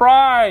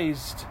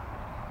surprised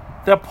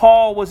that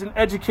Paul was an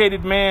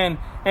educated man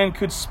and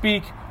could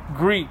speak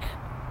Greek.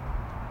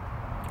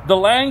 The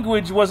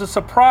language was a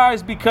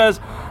surprise because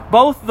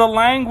both the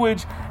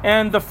language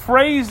and the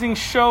phrasing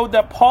showed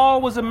that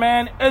Paul was a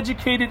man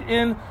educated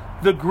in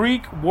the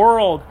Greek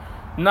world,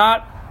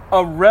 not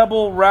a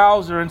rebel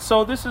rouser. And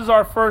so this is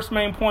our first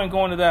main point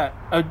going to that.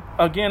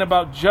 Again,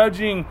 about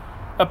judging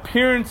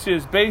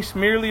appearances based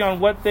merely on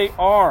what they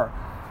are.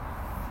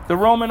 The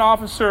Roman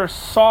officer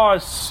saw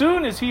as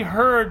soon as he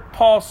heard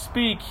Paul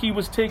speak, he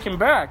was taken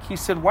back. He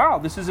said, wow,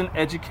 this is an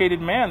educated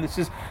man. This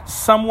is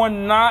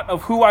someone not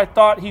of who I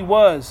thought he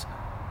was.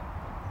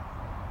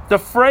 The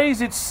phrase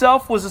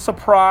itself was a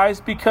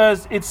surprise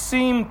because it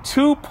seemed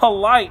too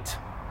polite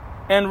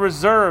and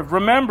reserved.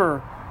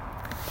 Remember,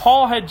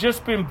 Paul had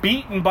just been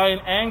beaten by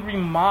an angry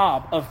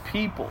mob of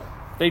people.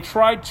 They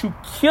tried to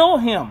kill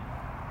him.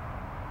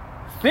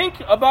 Think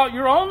about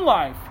your own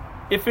life.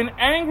 If an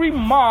angry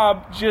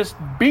mob just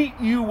beat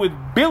you with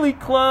billy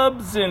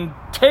clubs and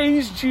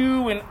tased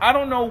you and I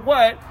don't know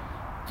what,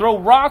 throw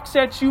rocks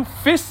at you,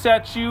 fists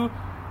at you,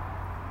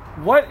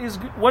 what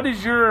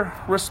is your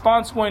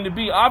response going to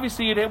be?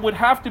 Obviously, it would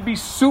have to be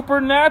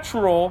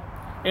supernatural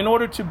in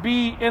order to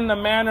be in the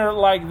manner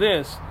like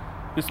this.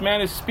 This man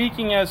is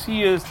speaking as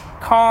he is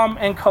calm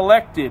and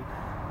collected.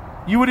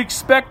 You would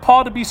expect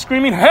Paul to be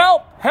screaming,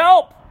 help,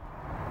 help,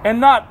 and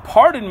not,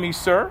 pardon me,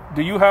 sir,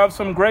 do you have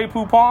some Grey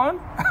Poupon?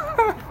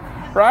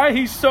 Right?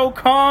 He's so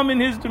calm in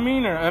his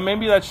demeanor. And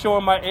maybe that's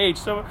showing my age.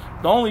 So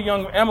the only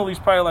young Emily's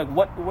probably like,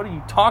 what are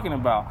you talking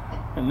about?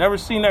 I've never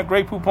seen that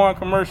Grey Poupon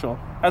commercial.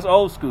 That's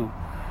old school.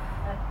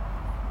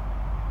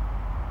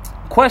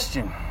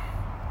 Question.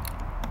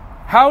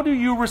 How do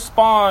you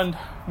respond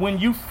when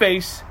you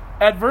face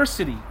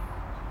adversity?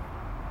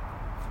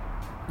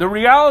 The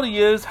reality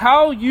is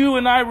how you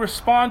and I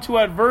respond to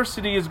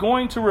adversity is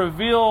going to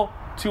reveal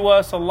to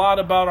us a lot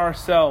about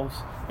ourselves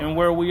and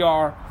where we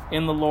are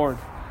in the Lord.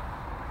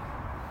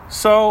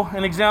 So,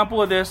 an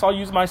example of this, I'll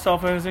use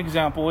myself as an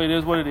example. It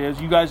is what it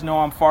is. You guys know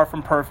I'm far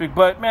from perfect.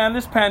 But, man,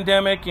 this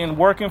pandemic and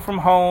working from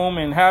home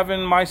and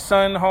having my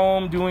son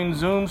home doing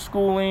Zoom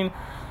schooling,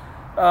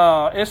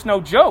 it's no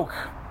joke.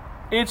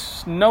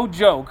 It's no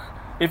joke.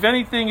 If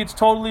anything, it's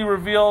totally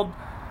revealed,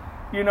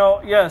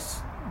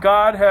 yes,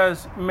 God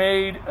has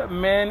made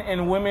men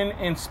and women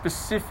in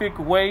specific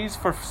ways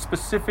for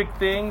specific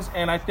things.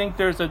 And I think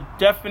there's a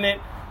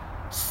definite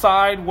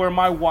side where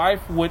my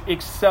wife would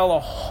excel a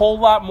whole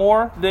lot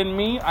more than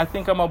me. I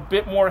think I'm a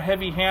bit more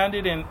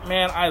heavy-handed, and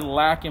man, I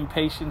lack in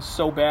patience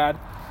so bad.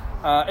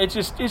 It's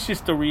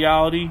just the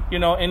reality,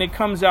 and it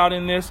comes out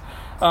in this.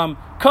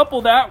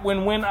 Couple that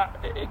when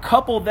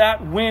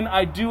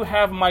I do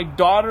have my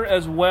daughter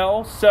as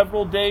well,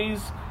 several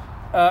days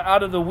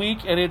out of the week,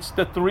 and it's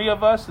the three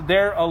of us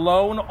there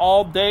alone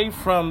all day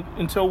from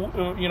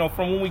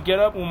when we get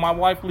up, when my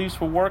wife leaves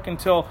for work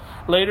until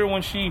later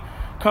when she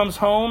comes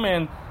home.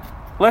 And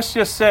let's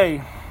just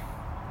say,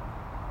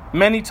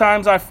 many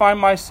times I find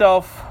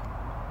myself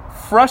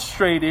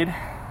frustrated,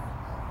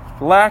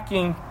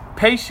 lacking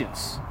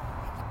patience.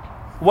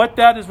 What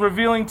that is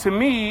revealing to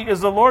me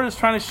is the Lord is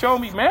trying to show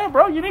me, man,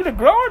 bro, you need to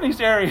grow in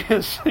these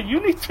areas. You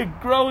need to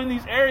grow in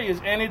these areas.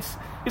 And it's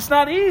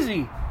not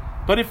easy.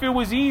 But if it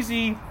was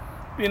easy,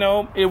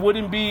 it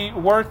wouldn't be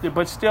worth it.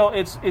 But still,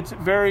 it's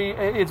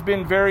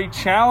been very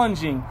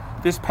challenging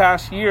this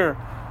past year.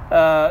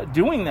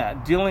 Doing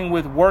that, dealing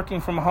with working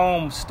from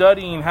home,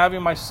 studying,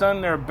 having my son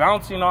there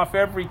bouncing off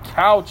every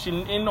couch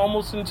and in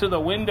almost into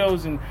the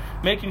windows and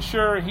making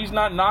sure he's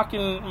not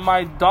knocking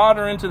my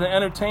daughter into the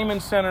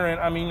entertainment center. And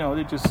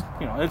it's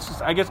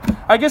just,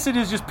 I guess it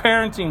is just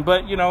parenting,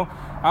 but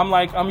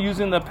I'm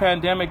using the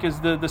pandemic as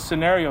the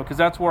scenario because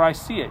that's where I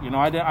see it.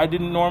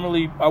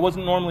 I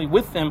wasn't normally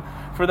with them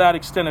for that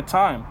extent of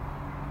time.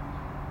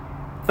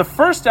 The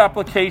first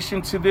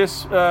application to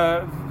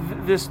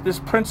this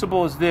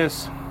principle is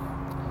this.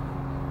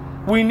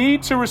 We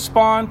need to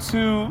respond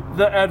to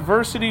the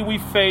adversity we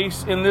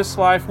face in this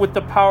life with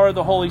the power of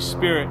the Holy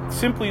Spirit.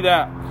 Simply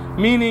that.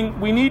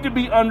 Meaning we need to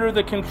be under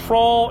the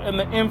control and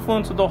the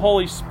influence of the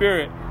Holy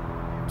Spirit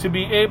to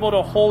be able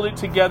to hold it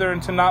together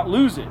and to not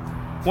lose it.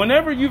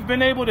 Whenever you've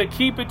been able to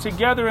keep it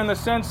together in the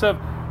sense of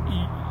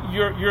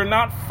you're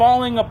not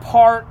falling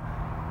apart,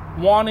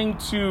 wanting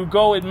to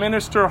go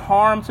administer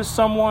harm to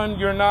someone,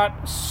 you're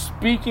not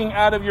speaking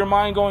out of your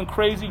mind, going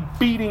crazy,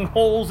 beating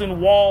holes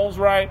in walls,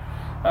 right?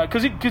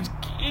 Because it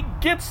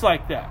gets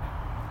like that.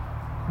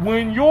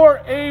 When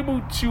you're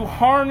able to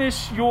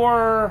harness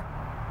your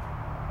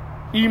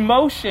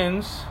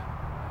emotions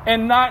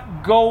and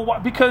not go,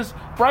 because,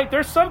 right,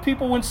 there's some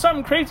people when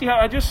something crazy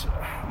happens.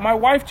 My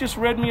wife just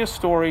read me a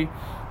story.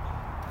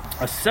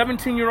 A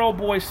 17-year-old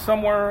boy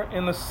somewhere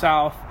in the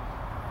South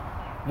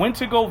went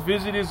to go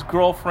visit his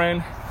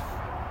girlfriend,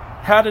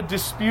 had a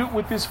dispute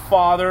with his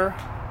father.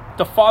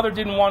 The father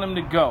didn't want him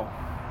to go.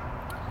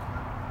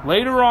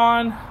 Later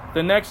on,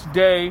 the next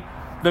day,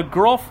 the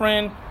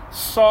girlfriend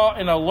saw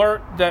an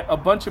alert that a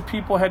bunch of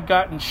people had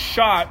gotten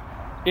shot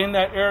in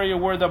that area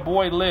where the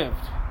boy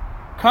lived.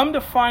 Come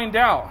to find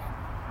out,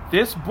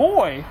 this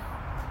boy,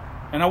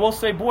 and I will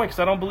say boy because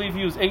I don't believe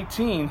he was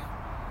 18,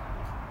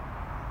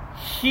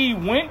 he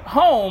went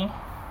home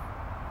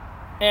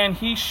and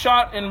he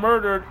shot and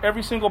murdered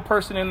every single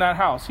person in that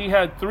house. He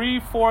had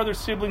 3-4 other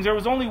siblings. There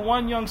was only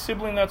one young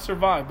sibling that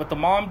survived, but the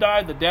mom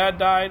died, the dad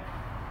died,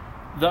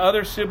 the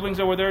other siblings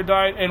that were there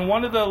died, and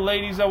one of the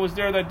ladies that was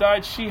there that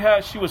died, she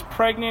was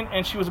pregnant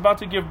and she was about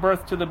to give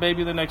birth to the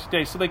baby the next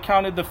day. So they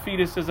counted the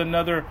fetus as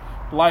another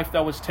life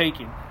that was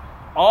taken.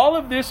 all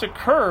of this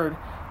occurred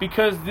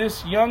because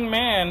this young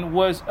man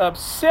was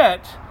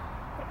upset,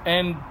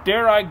 and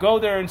dare I go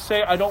there and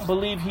say, I don't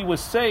believe he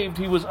was saved.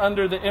 He was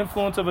under the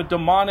influence of a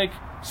demonic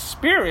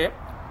spirit,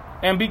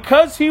 and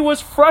because he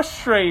was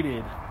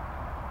frustrated,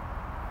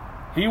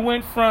 he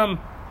went from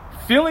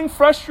feeling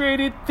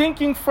frustrated,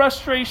 thinking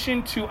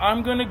frustration, to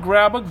I'm going to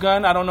grab a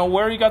gun. I don't know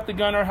where he got the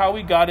gun or how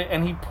he got it,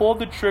 and he pulled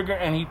the trigger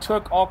and he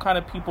took all kind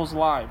of people's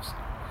lives.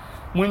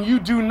 When you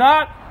do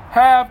not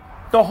have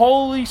the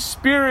Holy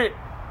Spirit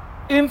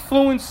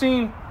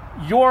influencing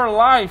your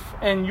life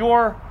and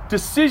your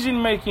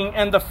decision making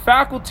and the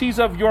faculties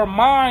of your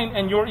mind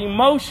and your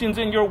emotions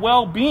and your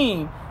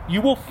well-being,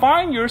 you will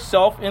find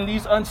yourself in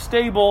these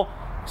unstable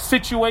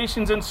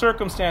situations and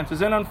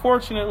circumstances. And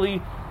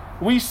unfortunately,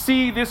 we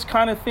see this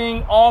kind of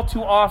thing all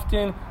too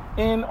often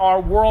in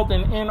our world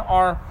and in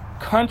our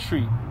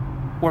country,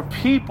 where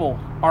people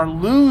are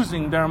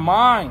losing their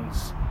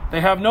minds.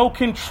 They have no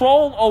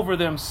control over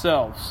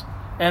themselves,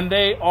 and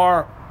they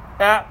are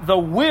at the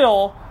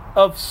will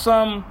of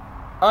some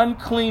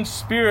unclean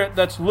spirit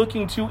that's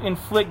looking to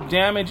inflict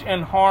damage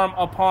and harm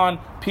upon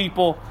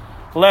people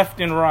left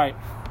and right.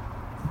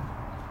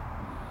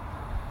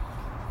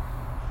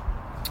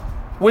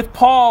 With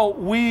Paul,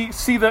 we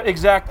see the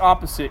exact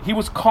opposite. He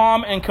was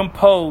calm and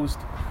composed.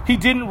 He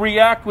didn't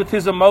react with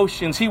his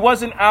emotions. He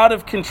wasn't out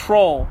of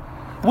control.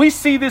 We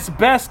see this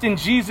best in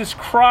Jesus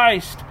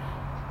Christ.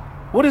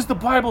 What does the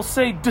Bible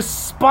say?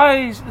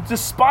 Despising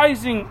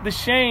the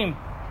shame,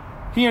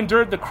 he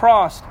endured the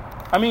cross.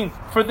 I mean,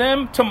 for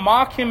them to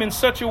mock him in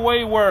such a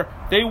way where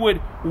they would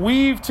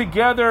weave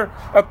together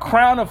a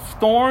crown of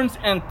thorns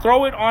and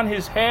throw it on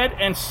his head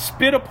and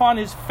spit upon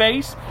his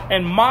face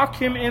and mock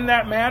him in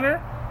that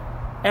manner,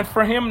 and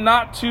for him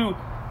not to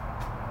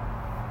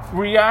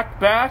react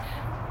back,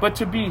 but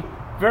to be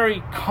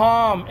very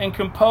calm and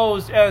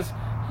composed as,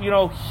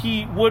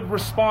 he would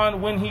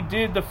respond when he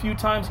did the few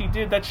times he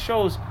did, that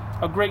shows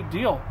a great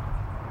deal.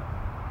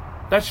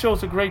 That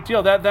shows a great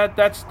deal.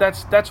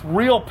 That's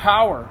real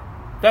power.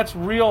 That's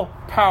real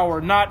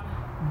power, not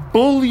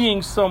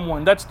bullying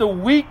someone. That's the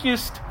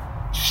weakest,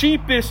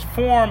 cheapest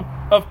form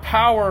of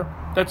power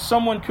that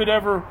someone could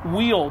ever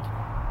wield,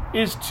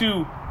 is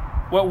to,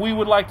 what we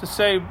would like to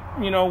say,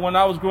 when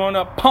I was growing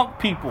up, punk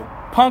people,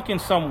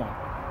 punking someone,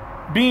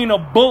 being a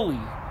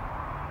bully.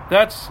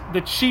 That's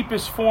the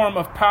cheapest form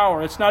of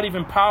power. It's not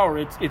even power.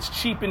 It's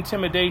cheap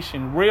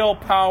intimidation. Real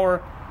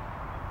power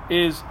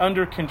is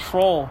under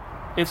control.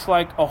 It's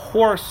like a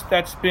horse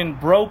that's been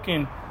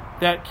broken,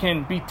 that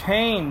can be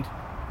tamed,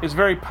 is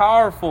very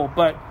powerful,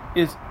 but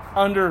is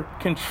under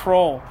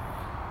control.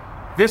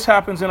 This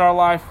happens in our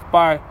life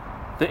by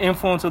the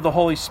influence of the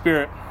Holy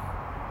Spirit.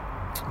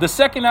 The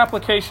second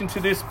application to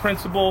this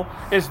principle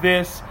is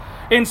this: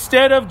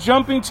 instead of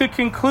jumping to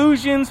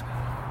conclusions,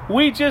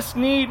 we just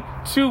need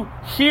to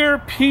hear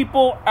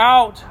people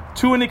out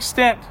to an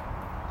extent.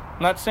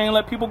 I'm not saying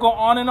let people go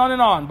on and on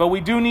and on, but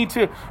we do need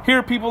to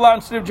hear people out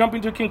instead of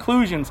jumping to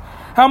conclusions.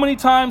 How many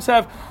times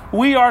have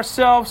we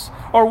ourselves,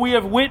 or we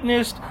have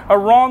witnessed a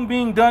wrong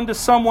being done to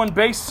someone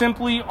based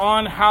simply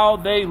on how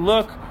they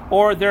look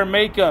or their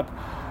makeup?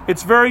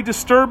 It's very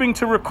disturbing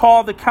to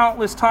recall the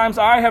countless times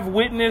I have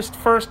witnessed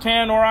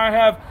firsthand, or I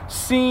have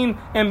seen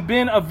and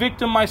been a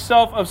victim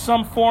myself of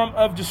some form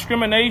of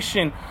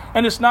discrimination.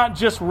 And it's not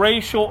just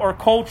racial or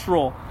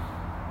cultural.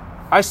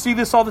 I see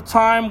this all the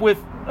time with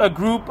a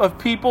group of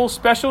people,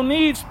 special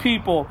needs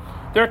people.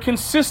 They're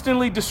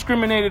consistently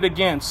discriminated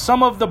against.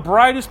 Some of the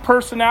brightest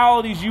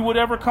personalities you would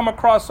ever come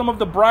across, some of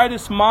the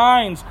brightest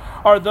minds,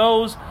 are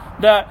those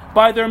that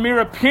by their mere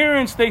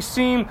appearance they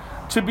seem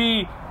to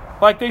be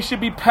like they should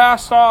be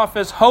passed off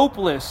as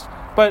hopeless,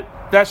 but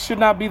that should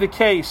not be the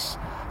case.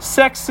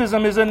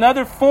 Sexism is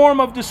another form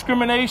of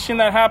discrimination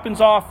that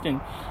happens often.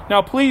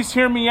 Now, please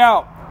hear me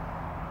out.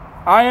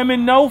 I am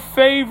in no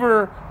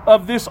favor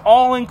of this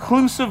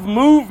all-inclusive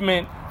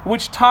movement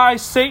which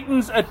ties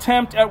Satan's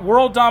attempt at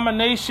world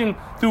domination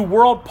through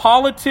world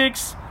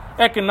politics,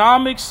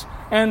 economics,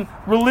 and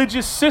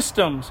religious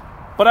systems.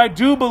 But I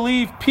do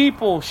believe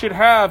people should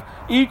have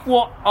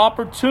equal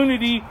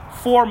opportunity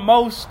for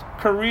most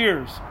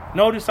careers.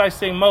 Notice I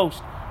say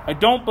most. I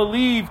don't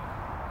believe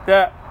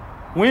that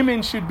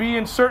women should be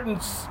in certain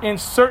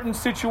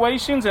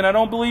situations, and I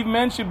don't believe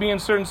men should be in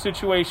certain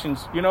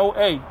situations.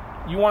 Hey,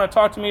 you want to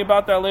talk to me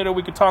about that later,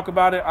 we could talk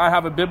about it. I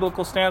have a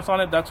biblical stance on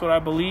it. That's what I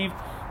believe.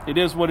 It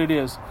is what it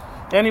is.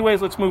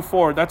 Anyways, let's move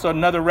forward. That's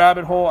another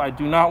rabbit hole I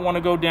do not want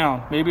to go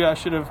down. Maybe I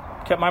should have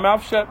kept my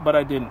mouth shut, but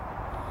I didn't.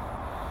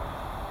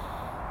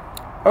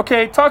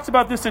 Okay, it talks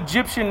about this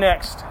Egyptian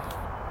next.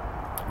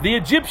 The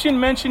Egyptian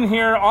mentioned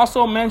here,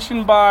 also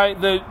mentioned by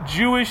the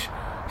Jewish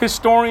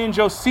historian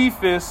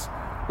Josephus,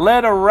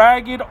 led a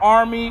ragged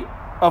army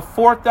of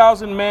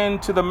 4,000 men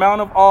to the Mount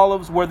of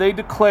Olives, where they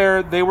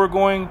declared they were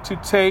going to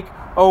take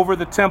over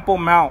the Temple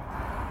Mount.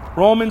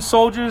 Roman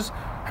soldiers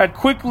had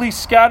quickly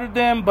scattered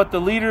them, but the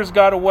leaders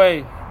got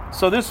away.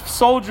 So this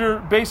soldier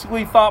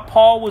basically thought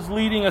Paul was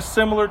leading a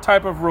similar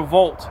type of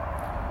revolt.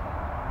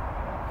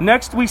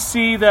 Next, we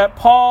see that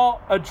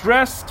Paul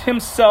addressed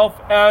himself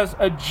as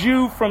a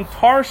Jew from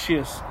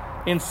Tarshish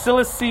in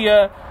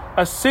Cilicia,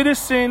 a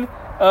citizen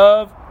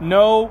of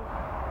no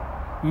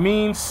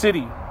mean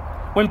city.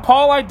 When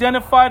Paul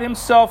identified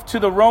himself to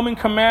the Roman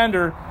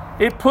commander,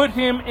 it put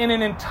him in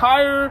an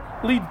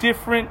entirely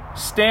different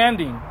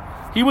standing.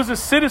 He was a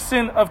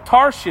citizen of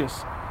Tarshish,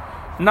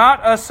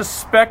 not a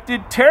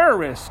suspected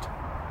terrorist.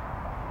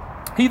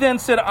 He then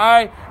said,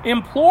 I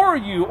implore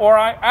you, or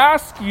I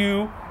ask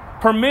you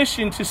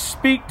permission to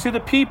speak to the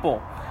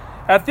people.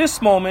 At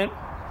this moment,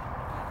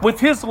 with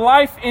his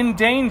life in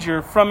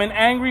danger from an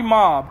angry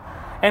mob,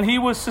 and he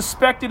was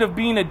suspected of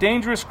being a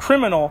dangerous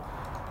criminal,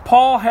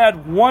 Paul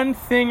had one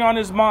thing on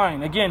his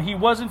mind. Again, he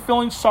wasn't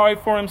feeling sorry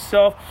for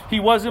himself. He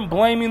wasn't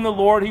blaming the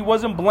Lord. He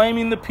wasn't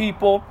blaming the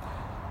people.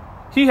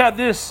 He had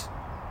this.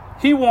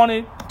 He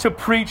wanted to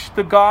preach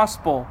the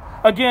gospel.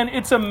 Again,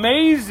 it's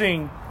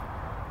amazing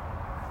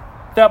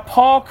that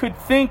Paul could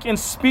think and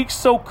speak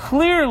so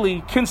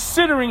clearly,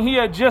 considering he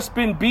had just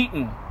been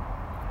beaten.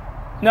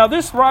 Now,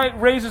 this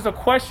raises a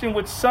question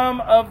with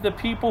some of the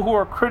people who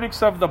are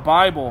critics of the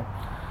Bible.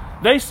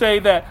 They say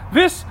that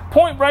this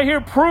point right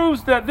here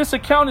proves that this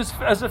account is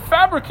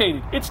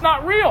fabricated. It's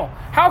not real.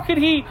 How could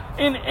he,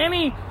 in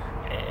any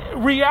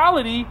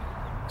reality,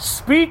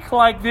 speak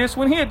like this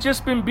when he had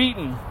just been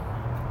beaten?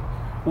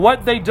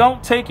 What they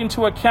don't take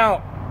into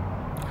account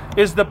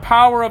is the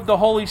power of the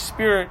Holy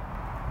Spirit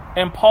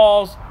and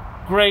Paul's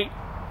great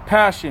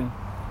passion.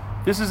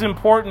 This is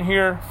important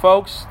here,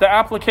 folks. The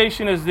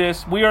application is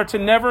this: we are to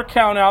never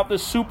count out the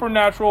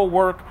supernatural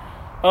work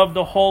of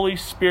the Holy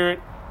Spirit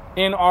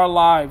in our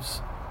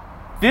lives.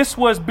 This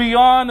was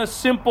beyond a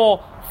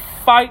simple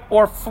fight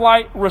or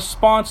flight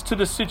response to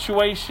the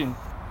situation.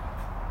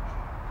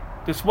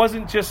 This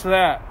wasn't just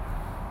that.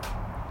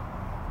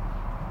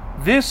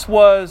 This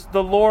was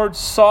the Lord's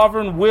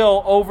sovereign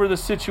will over the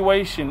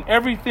situation.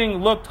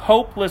 Everything looked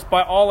hopeless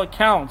by all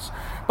accounts,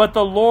 but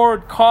the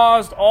Lord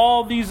caused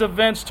all these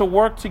events to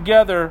work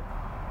together.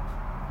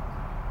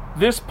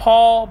 This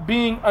Paul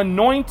being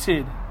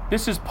anointed,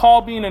 this is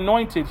Paul being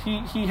anointed.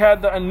 He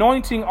had the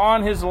anointing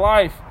on his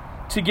life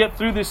to get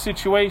through this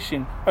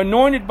situation,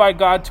 anointed by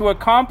God to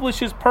accomplish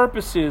his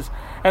purposes.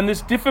 And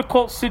this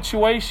difficult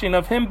situation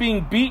of him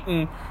being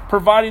beaten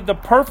provided the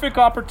perfect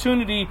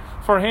opportunity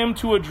for him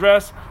to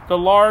address the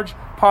large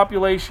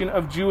population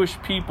of Jewish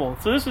people.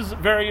 So this is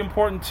very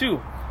important too.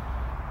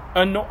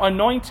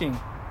 Anointing.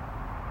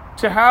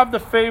 To have the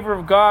favor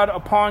of God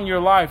upon your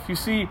life. You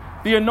see,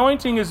 the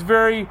anointing is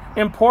very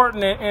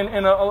important,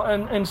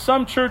 and in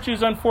some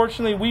churches,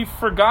 unfortunately, we've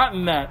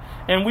forgotten that.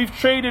 And we've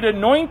traded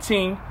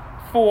anointing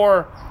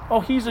for, oh,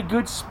 he's a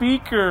good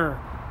speaker,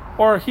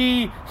 or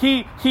he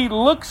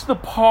looks the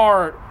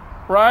part,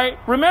 right?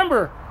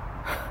 Remember,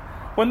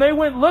 when they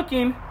went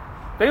looking,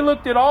 they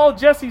looked at all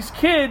Jesse's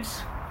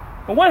kids,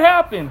 and what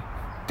happened?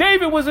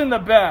 David was in the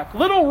back.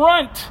 Little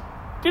runt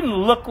didn't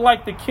look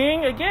like the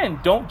king. Again,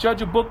 don't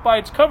judge a book by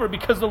its cover,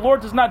 because the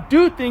Lord does not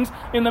do things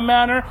in the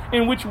manner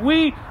in which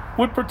we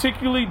would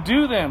particularly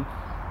do them.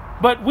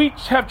 But we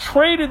have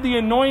traded the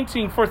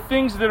anointing for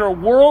things that are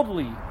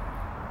worldly.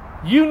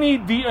 You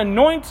need the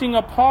anointing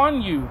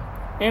upon you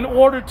in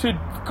order to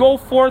go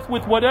forth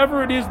with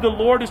whatever it is the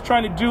Lord is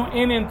trying to do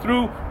in and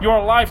through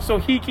your life, so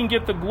he can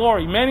get the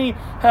glory. Many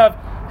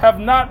have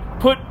not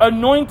put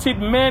anointed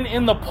men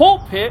in the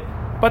pulpit,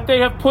 but they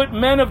have put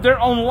men of their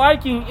own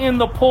liking in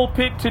the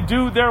pulpit to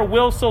do their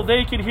will so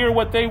they could hear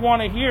what they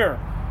want to hear.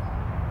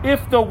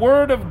 If the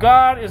word of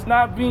God is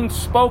not being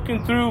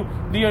spoken through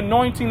the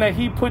anointing that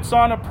he puts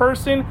on a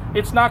person,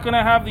 it's not going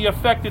to have the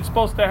effect it's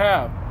supposed to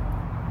have.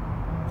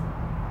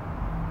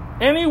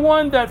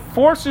 Anyone that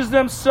forces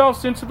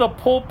themselves into the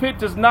pulpit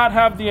does not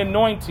have the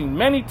anointing.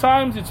 Many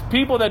times it's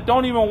people that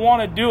don't even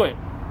want to do it.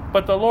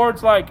 But the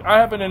Lord's like, I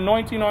have an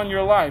anointing on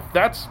your life.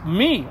 That's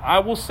me. I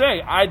will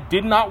say, I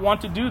did not want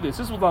to do this.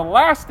 This was the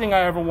last thing I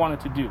ever wanted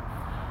to do.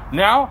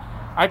 Now,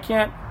 I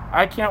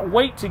can't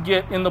wait to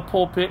get in the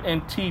pulpit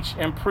and teach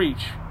and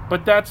preach.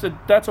 But that's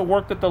a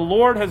work that the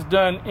Lord has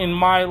done in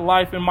my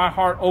life, in my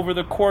heart, over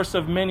the course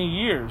of many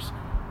years.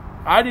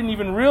 I didn't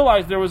even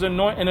realize there was an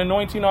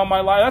anointing on my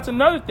life. That's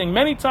another thing.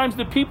 Many times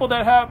the people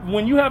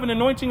when you have an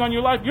anointing on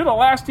your life, you're the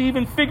last to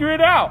even figure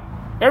it out.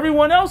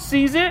 Everyone else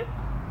sees it.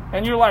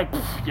 And you're like,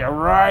 yeah,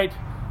 right.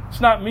 It's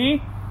not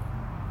me.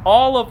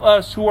 All of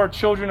us who are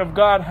children of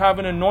God have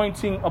an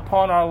anointing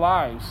upon our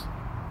lives.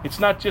 It's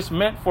not just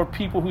meant for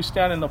people who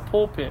stand in the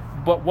pulpit.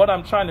 But what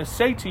I'm trying to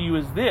say to you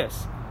is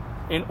this.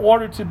 In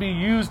order to be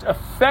used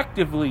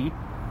effectively,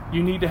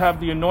 you need to have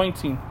the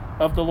anointing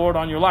of the Lord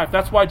on your life.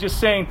 That's why just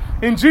saying,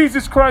 in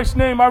Jesus Christ's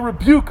name, I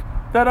rebuke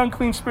that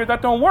unclean spirit,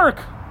 that don't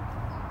work.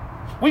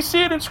 We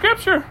see it in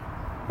Scripture.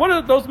 What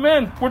are those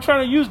men were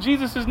trying to use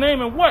Jesus'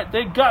 name, and what?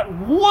 They got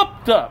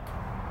whooped up,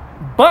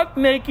 buck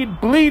naked,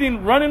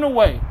 bleeding, running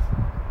away,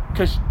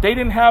 because they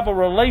didn't have a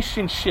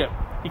relationship.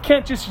 You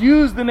can't just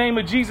use the name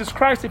of Jesus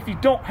Christ if you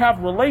don't have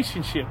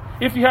relationship.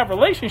 If you have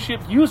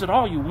relationship, use it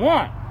all you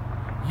want.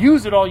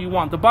 Use it all you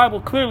want. The Bible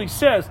clearly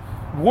says,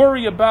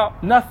 worry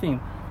about nothing.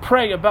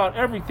 pray about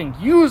everything.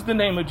 Use the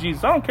name of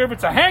Jesus. I don't care if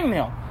it's a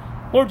hangnail.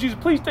 Lord Jesus,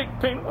 please take the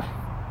pain away.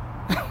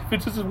 If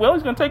it's his will,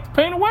 he's going to take the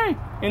pain away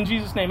in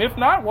Jesus' name. If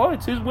not, well,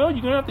 it's his will.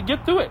 You're going to have to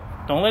get through it.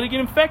 Don't let it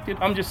get infected.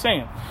 I'm just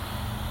saying.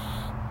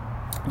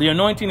 The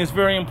anointing is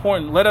very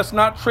important. Let us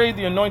not trade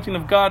the anointing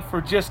of God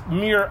for just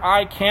mere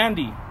eye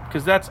candy,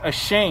 because that's a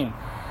shame.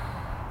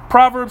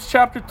 Proverbs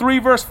chapter 3,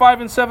 verse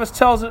 5 and 7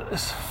 tells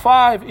us,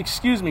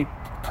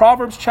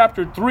 Proverbs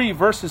chapter 3,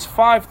 verses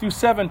 5 through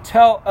 7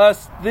 tell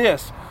us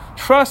this.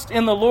 Trust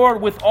in the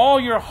Lord with all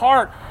your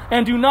heart,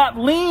 and do not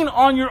lean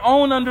on your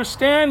own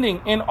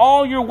understanding. In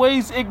all your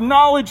ways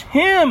acknowledge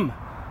him,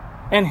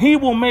 and he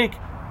will make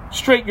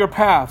straight your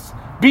paths.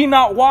 Be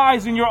not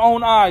wise in your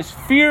own eyes.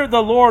 Fear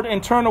the Lord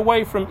and turn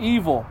away from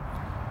evil.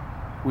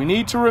 We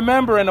need to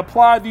remember and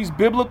apply these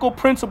biblical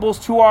principles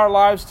to our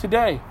lives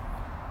today.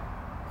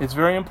 It's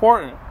very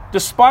important.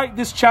 Despite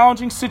this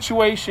challenging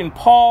situation,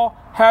 Paul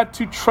had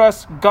to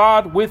trust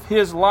God with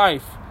his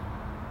life.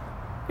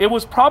 It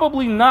was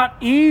probably not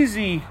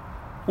easy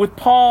with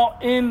Paul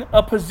in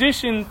a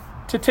position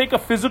to take a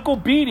physical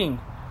beating.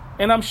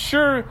 And I'm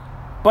sure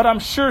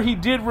he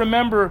did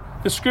remember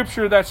the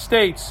scripture that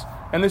states,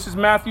 and this is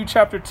Matthew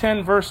chapter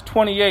 10, verse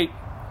 28.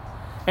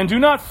 And do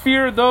not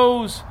fear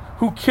those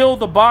who kill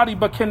the body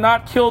but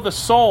cannot kill the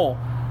soul.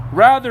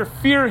 Rather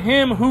fear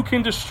him who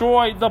can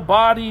destroy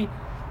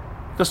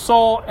the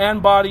soul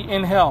and body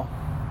in hell.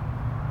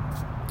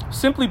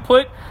 Simply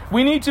put,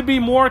 we need to be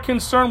more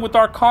concerned with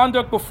our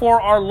conduct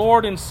before our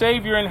Lord and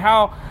Savior and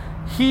how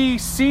he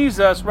sees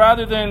us,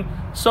 rather than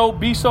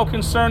be so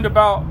concerned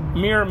about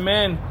mere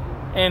men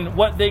and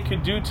what they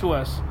could do to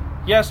us.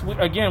 Yes,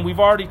 we've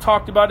already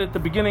talked about it at the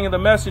beginning of the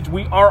message.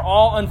 We are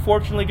all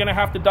unfortunately going to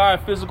have to die a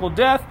physical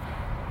death.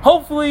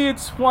 Hopefully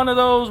it's one of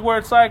those where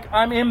it's like,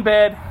 I'm in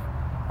bed,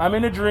 I'm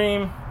in a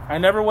dream, I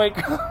never wake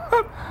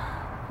up,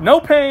 no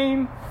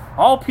pain,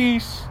 all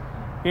peace,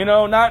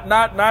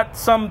 not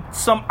some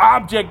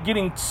object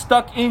getting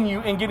stuck in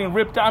you and getting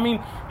ripped out. I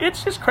mean,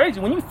 it's just crazy.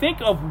 When you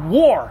think of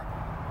war,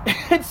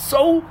 it's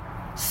so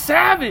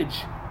savage.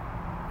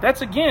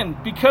 That's, again,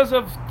 because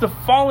of the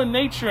fallen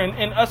nature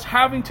and us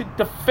having to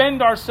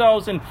defend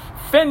ourselves and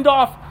fend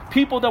off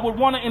people that would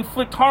want to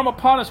inflict harm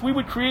upon us. We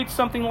would create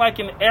something like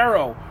an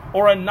arrow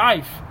or a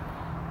knife.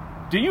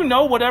 Do you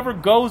know whatever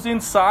goes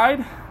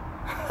inside?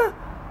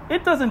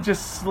 It doesn't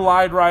just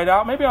slide right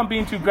out. Maybe I'm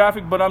being too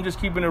graphic, but I'm just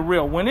keeping it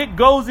real. When it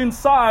goes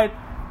inside,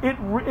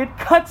 it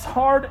cuts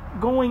hard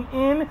going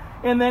in,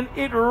 and then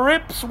it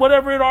rips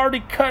whatever it already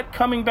cut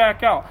coming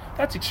back out.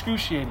 That's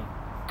excruciating.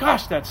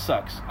 Gosh, that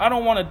sucks. I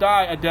don't want to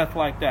die a death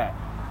like that.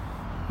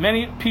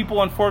 Many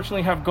people,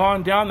 unfortunately, have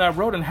gone down that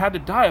road and had to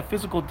die a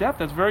physical death.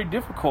 That's very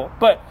difficult.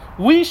 But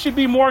we should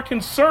be more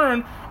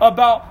concerned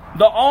about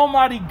the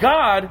Almighty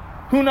God,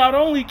 who not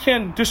only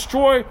can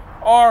destroy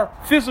our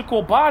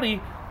physical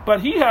body,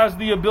 but he has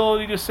the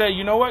ability to say,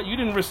 you know what? You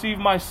didn't receive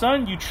my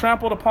son. You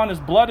trampled upon his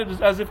blood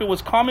as if it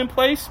was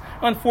commonplace.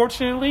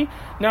 Unfortunately,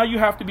 now you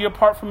have to be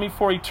apart from me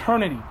for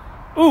eternity.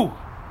 Ooh,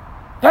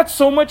 that's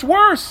so much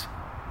worse.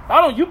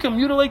 You can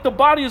mutilate the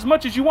body as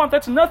much as you want.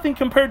 That's nothing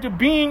compared to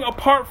being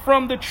apart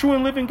from the true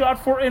and living God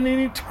for an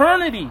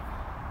eternity.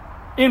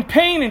 In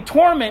pain and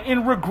torment,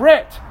 in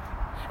regret.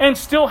 And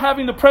still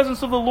having the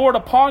presence of the Lord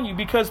upon you.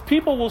 Because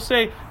people will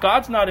say,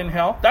 God's not in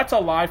hell. That's a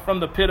lie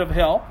from the pit of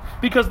hell.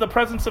 Because the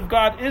presence of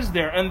God is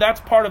there. And that's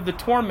part of the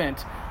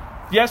torment.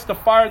 Yes, the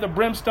fire, the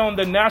brimstone,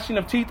 the gnashing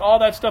of teeth, all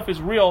that stuff is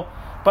real.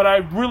 But I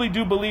really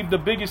do believe the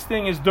biggest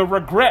thing is the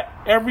regret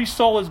every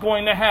soul is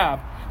going to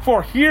have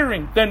for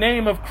hearing the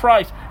name of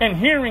Christ and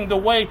hearing the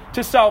way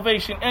to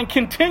salvation, and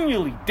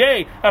continually,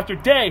 day after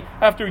day,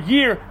 after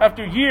year,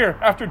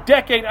 after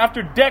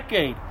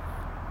decade,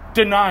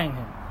 denying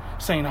him,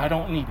 saying, I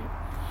don't need it.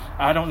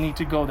 I don't need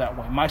to go that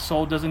way. My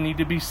soul doesn't need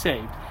to be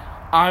saved.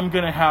 I'm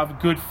going to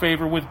have good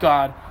favor with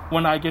God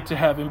when I get to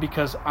heaven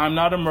because I'm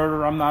not a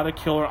murderer, I'm not a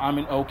killer, I'm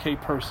an okay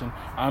person.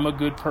 I'm a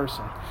good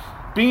person.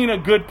 Being a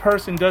good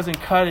person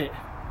doesn't cut it.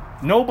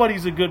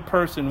 Nobody's a good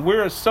person.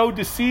 We're so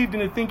deceived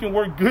into thinking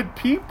we're good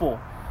people.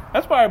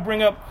 That's why I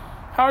bring up,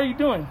 how are you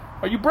doing?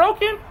 Are you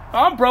broken?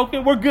 I'm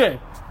broken. We're good.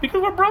 Because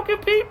we're broken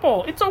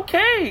people. It's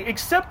okay.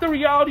 Accept the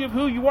reality of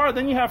who you are.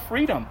 Then you have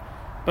freedom.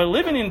 But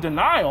living in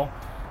denial,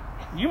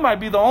 you might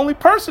be the only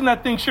person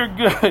that thinks you're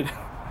good.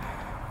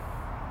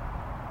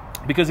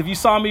 Because if you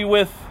saw me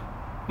with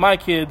my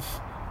kids,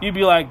 you'd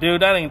be like,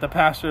 dude, that ain't the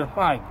pastor.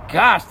 My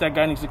gosh, that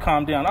guy needs to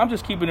calm down. I'm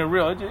just keeping it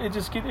real.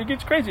 It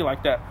gets crazy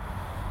like that.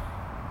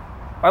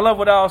 I love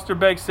what Alistair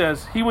Begg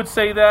says. He would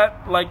say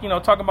that,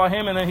 talking about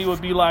him, and then he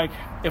would be like,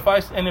 if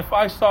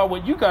I saw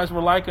what you guys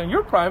were like in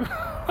your private,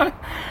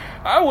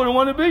 I wouldn't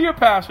want to be your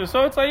pastor.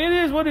 So it's like, it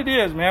is what it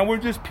is, man. We're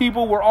just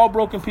people. We're all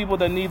broken people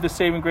that need the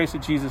saving grace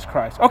of Jesus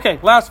Christ. Okay,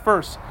 last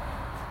verse.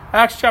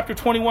 Acts chapter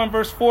 21,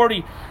 verse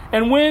 40.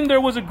 And when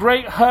there was a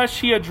great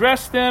hush, he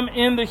addressed them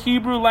in the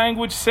Hebrew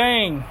language,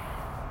 saying...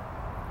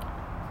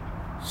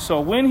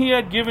 So when he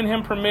had given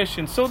him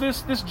permission, so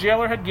this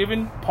jailer had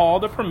given Paul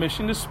the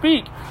permission to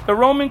speak. The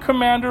Roman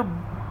commander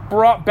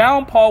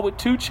bound Paul with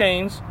 2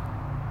 chains.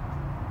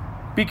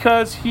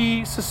 because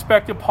he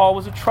suspected Paul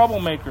was a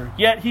troublemaker.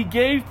 Yet he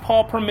gave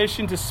Paul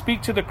permission to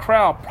speak to the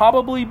crowd,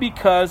 probably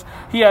because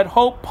he had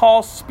hoped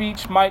Paul's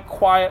speech might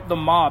quiet the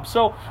mob.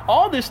 So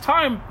all this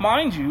time,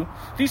 mind you,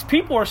 these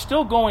people are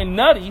still going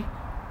nutty.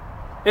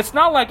 It's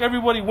not like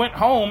everybody went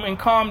home and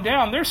calmed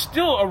down. There's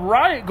still a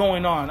riot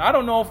going on. I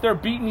don't know if they're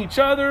beating each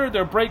other.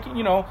 They're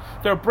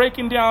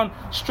breaking down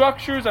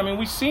structures. I mean,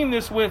 we've seen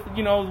this with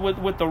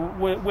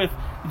the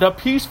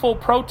peaceful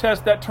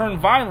protest that turned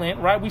violent,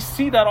 right? We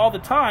see that all the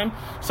time.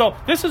 So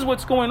this is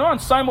what's going on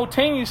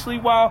simultaneously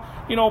while,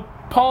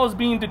 Paul is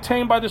being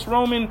detained by this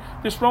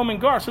Roman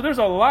guard. So there's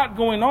a lot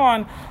going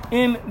on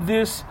in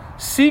this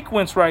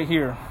sequence right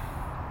here.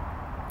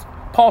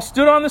 Paul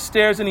stood on the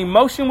stairs and he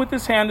motioned with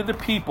his hand to the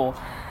people.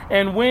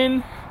 And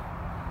when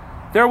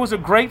there was a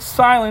great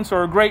silence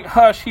or a great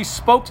hush, he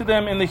spoke to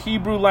them in the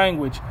Hebrew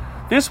language.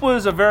 This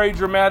was a very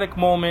dramatic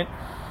moment.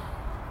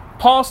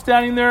 Paul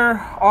standing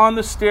there on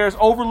the stairs,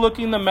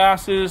 overlooking the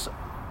masses,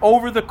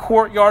 over the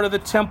courtyard of the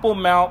Temple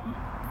Mount.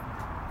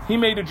 He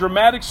made a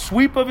dramatic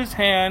sweep of his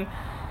hand,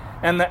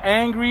 and the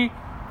angry,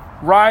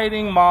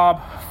 rioting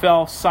mob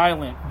fell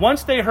silent.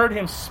 Once they heard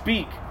him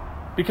speak,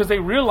 because they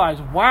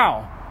realized,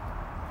 wow,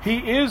 he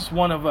is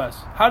one of us.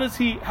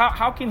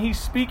 How can he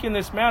speak in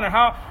this manner?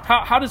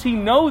 How does he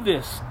know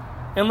this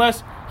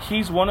unless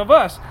he's one of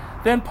us?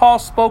 Then Paul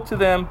spoke to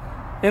them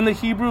in the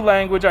Hebrew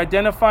language,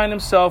 identifying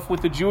himself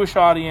with the Jewish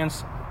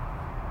audience,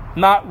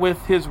 not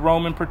with his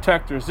Roman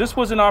protectors. This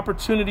was an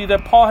opportunity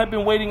that Paul had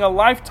been waiting a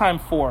lifetime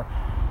for.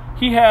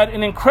 He had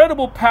an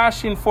incredible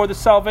passion for the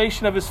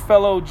salvation of his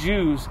fellow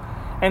Jews,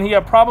 and he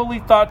had probably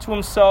thought to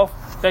himself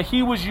that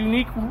he was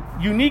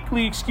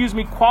uniquely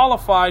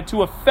qualified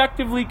to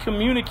effectively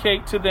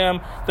communicate to them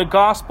the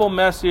gospel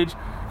message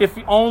if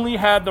he only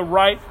had the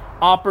right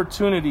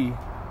opportunity.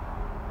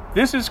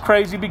 This is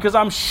crazy because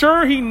I'm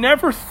sure he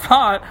never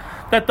thought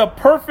that the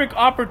perfect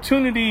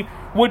opportunity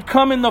would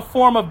come in the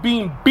form of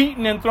being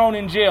beaten and thrown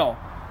in jail.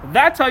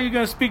 That's how you're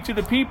going to speak to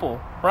the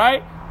people,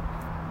 right?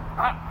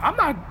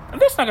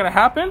 That's not going to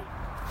happen.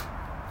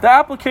 The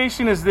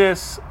application is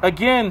this.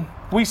 Again,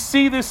 we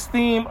see this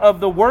theme of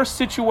the worst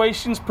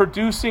situations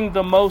producing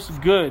the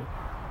most good.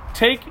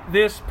 Take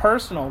this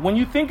personal. When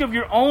you think of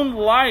your own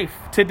life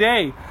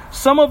today,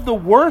 some of the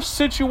worst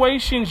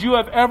situations you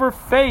have ever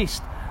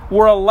faced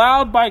were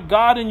allowed by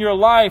God in your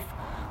life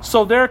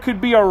so there could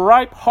be a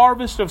ripe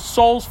harvest of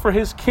souls for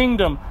his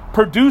kingdom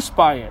produced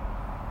by it.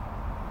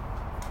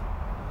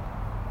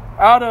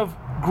 Out of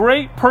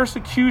great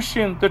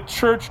persecution, the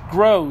church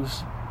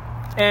grows.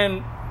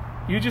 And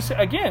you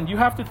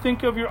have to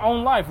think of your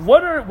own life.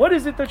 What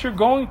is it that you're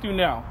going through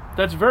now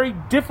that's very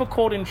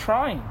difficult and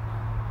trying?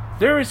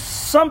 There is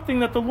something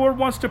that the Lord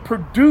wants to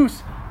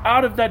produce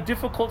out of that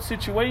difficult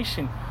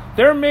situation.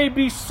 There may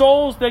be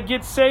souls that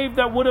get saved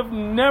that would have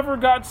never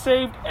got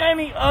saved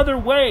any other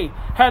way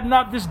had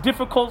not this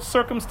difficult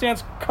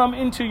circumstance come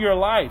into your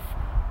life,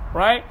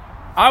 right?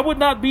 I would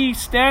not be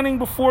standing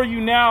before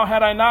you now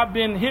had I not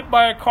been hit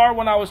by a car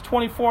when I was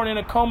 24 and in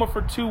a coma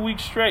for 2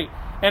 weeks straight.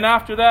 And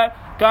after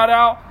that, got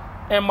out,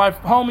 and my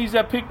homies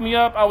that picked me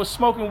up, I was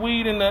smoking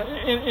weed in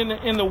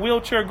the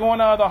wheelchair going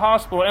out of the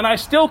hospital. And I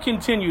still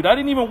continued. I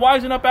didn't even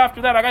wisen up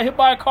after that. I got hit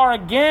by a car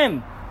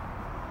again.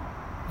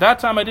 That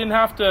time I didn't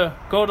have to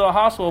go to the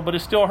hospital, but it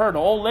still hurt. An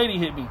old lady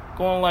hit me,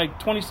 going like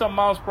 20-something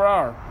miles per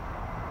hour.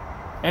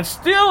 And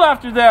still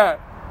after that,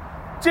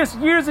 just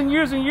years and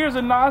years and years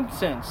of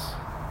nonsense.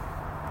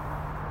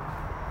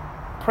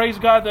 Praise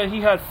God that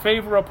he had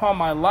favor upon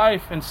my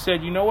life and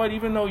said, you know what,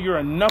 even though you're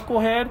a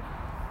knucklehead,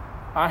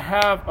 I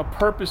have a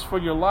purpose for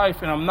your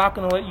life, and I'm not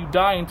going to let you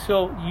die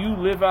until you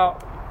live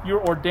out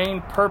your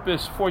ordained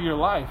purpose for your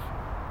life.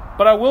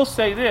 But I will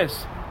say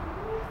this,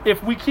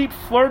 if we keep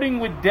flirting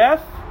with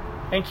death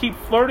and keep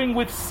flirting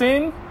with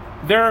sin,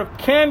 there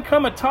can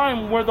come a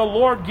time where the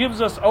Lord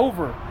gives us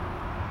over.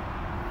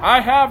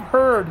 I have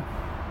heard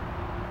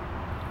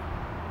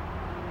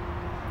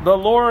the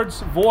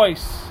Lord's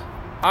voice.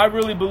 I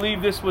really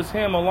believe this was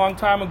him a long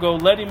time ago,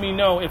 letting me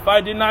know if I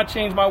did not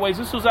change my ways.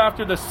 This was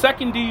after the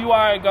second DUI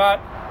I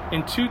got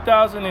in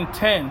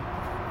 2010.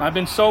 I've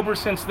been sober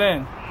since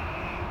then.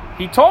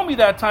 He told me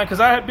that time, because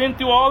I had been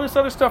through all this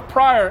other stuff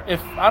prior.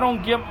 If I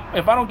don't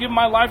give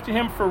my life to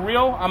him for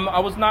real, I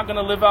was not going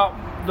to live out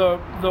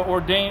the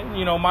ordained,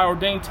 my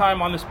ordained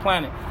time on this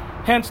planet.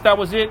 Hence, that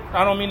was it.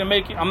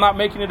 I'm not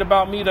making it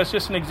about me. That's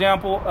just an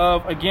example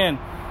of, again,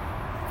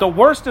 the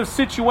worst of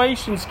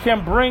situations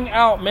can bring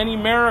out many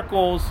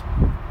miracles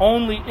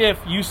only if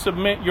you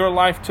submit your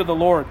life to the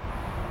Lord.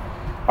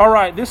 All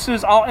right,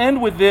 I'll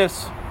end with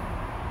this.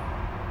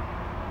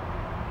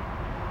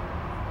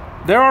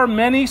 There are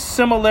many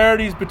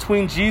similarities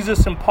between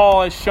Jesus and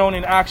Paul as shown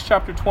in Acts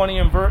chapter 20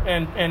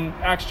 and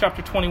Acts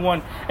chapter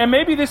 21. And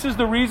maybe this is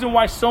the reason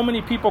why so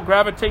many people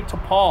gravitate to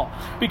Paul,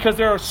 because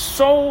there are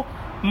so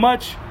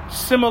much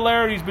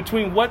similarities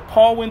between what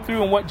Paul went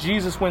through and what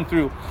Jesus went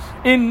through.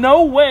 In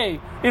no way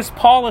is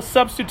Paul a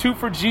substitute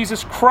for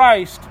Jesus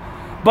Christ,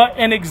 but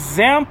an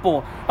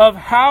example of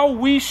how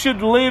we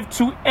should live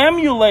to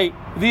emulate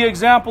the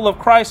example of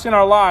Christ in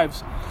our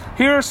lives.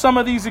 Here are some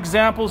of these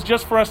examples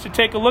just for us to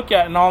take a look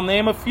at, and I'll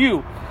name a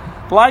few.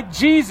 Like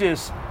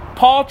Jesus,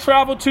 Paul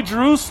traveled to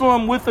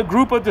Jerusalem with a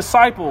group of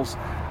disciples.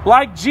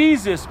 Like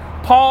Jesus,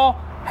 Paul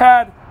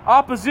had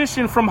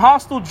opposition from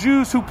hostile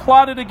Jews who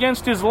plotted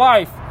against his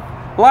life.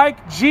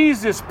 Like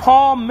Jesus,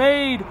 Paul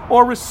made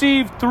or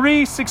received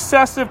 3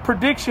 successive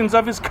predictions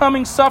of his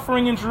coming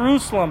suffering in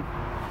Jerusalem,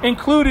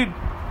 included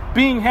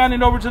being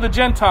handed over to the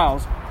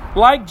Gentiles.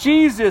 Like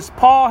Jesus,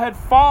 Paul had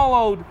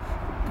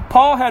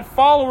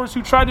followers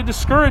who tried to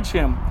discourage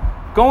him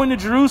going to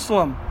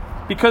Jerusalem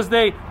because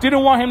they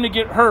didn't want him to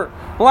get hurt.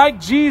 Like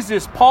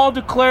Jesus, Paul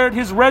declared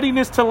his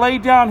readiness to lay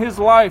down his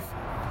life.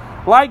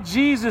 Like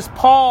Jesus,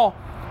 Paul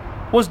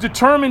was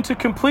determined to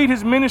complete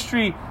his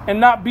ministry and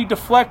not be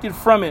deflected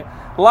from it.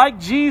 Like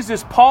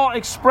Jesus, Paul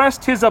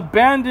expressed his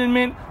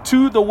abandonment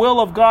to the will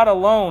of God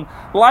alone.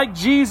 Like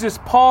Jesus,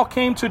 Paul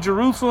came to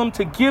Jerusalem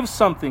to give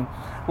something.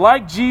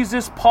 Like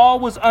Jesus, Paul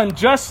was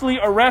unjustly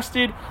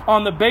arrested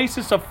on the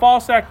basis of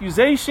false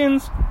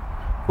accusations.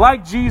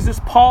 Like Jesus,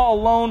 Paul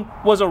alone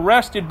was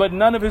arrested, but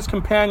none of his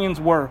companions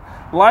were.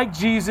 Like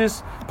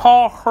Jesus,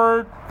 Paul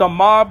heard the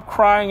mob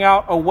crying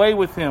out, "Away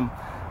with him."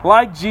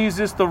 Like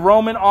Jesus, the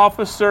Roman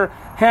officer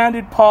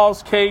handed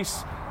Paul's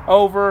case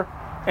over,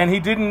 and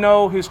he didn't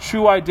know his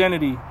true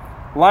identity.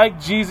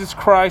 Like Jesus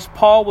Christ,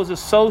 Paul was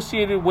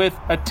associated with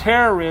a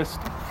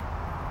terrorist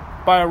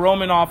by a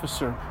Roman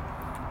officer.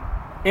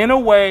 In a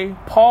way,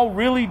 Paul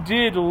really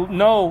did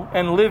know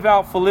and live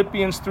out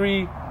Philippians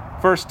 3,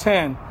 verse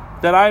 10,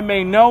 that I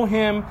may know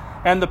him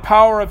and the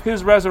power of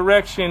his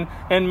resurrection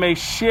and may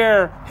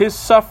share his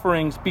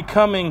sufferings,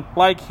 becoming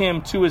like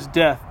him to his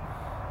death.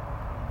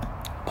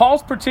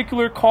 Paul's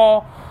particular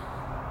call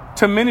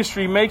to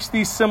ministry makes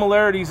these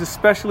similarities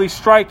especially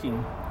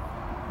striking.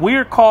 We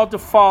are called to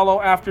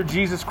follow after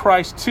Jesus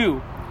Christ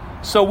too.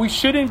 So we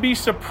shouldn't be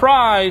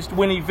surprised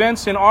when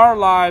events in our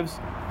lives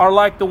are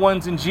like the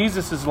ones in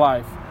Jesus'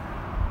 life.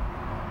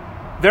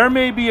 There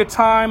may be a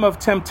time of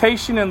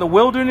temptation in the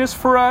wilderness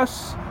for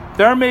us.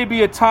 There may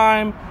be a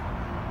time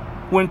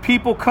when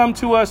people come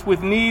to us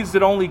with needs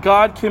that only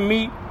God can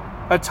meet.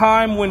 A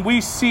time when we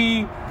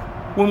seem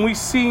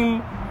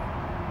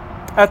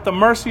at the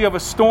mercy of a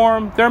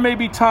storm. There may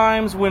be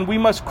times when we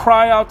must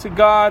cry out to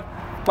God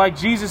like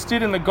Jesus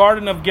did in the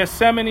Garden of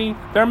Gethsemane.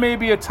 There may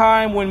be a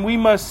time when we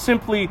must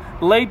simply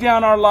lay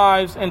down our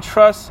lives and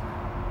trust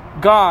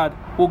God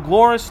will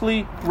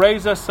gloriously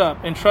raise us up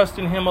and trust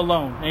in him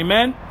alone.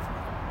 Amen?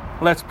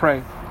 Let's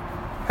pray.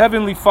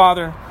 Heavenly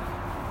Father,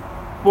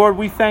 Lord,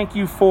 we thank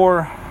you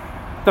for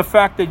the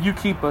fact that you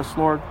keep us,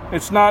 Lord.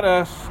 It's not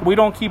us. We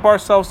don't keep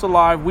ourselves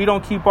alive. We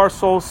don't keep our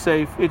souls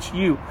safe. It's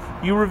you.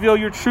 You reveal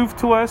your truth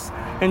to us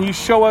and you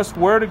show us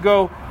where to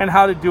go and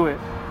how to do it.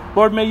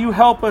 Lord, may you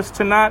help us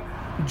to not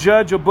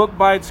judge a book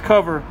by its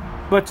cover,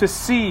 but to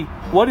see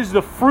what is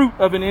the fruit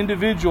of an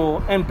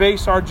individual and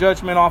base our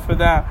judgment off of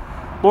that.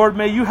 Lord,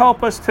 may you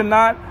help us to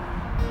not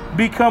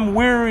become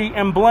weary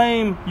and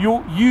blame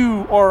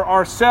you or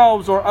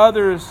ourselves or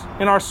others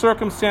in our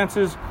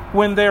circumstances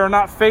when they are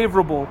not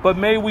favorable. But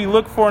may we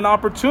look for an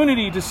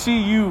opportunity to see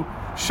you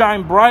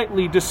shine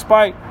brightly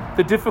despite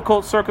the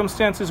difficult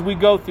circumstances we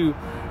go through.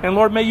 And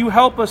Lord, may you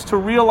help us to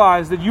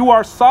realize that you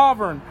are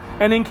sovereign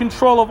and in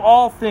control of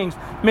all things.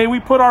 May we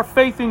put our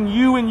faith in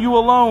you and you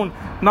alone,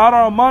 not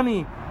our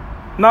money,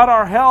 not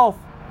our health,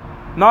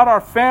 not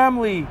our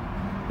family,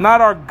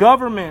 not our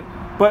government,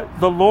 but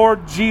the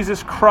Lord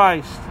Jesus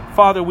Christ.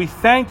 Father, we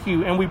thank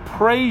you and we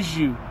praise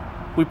you.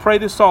 We pray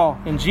this all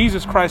in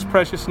Jesus Christ's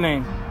precious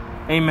name.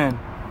 Amen.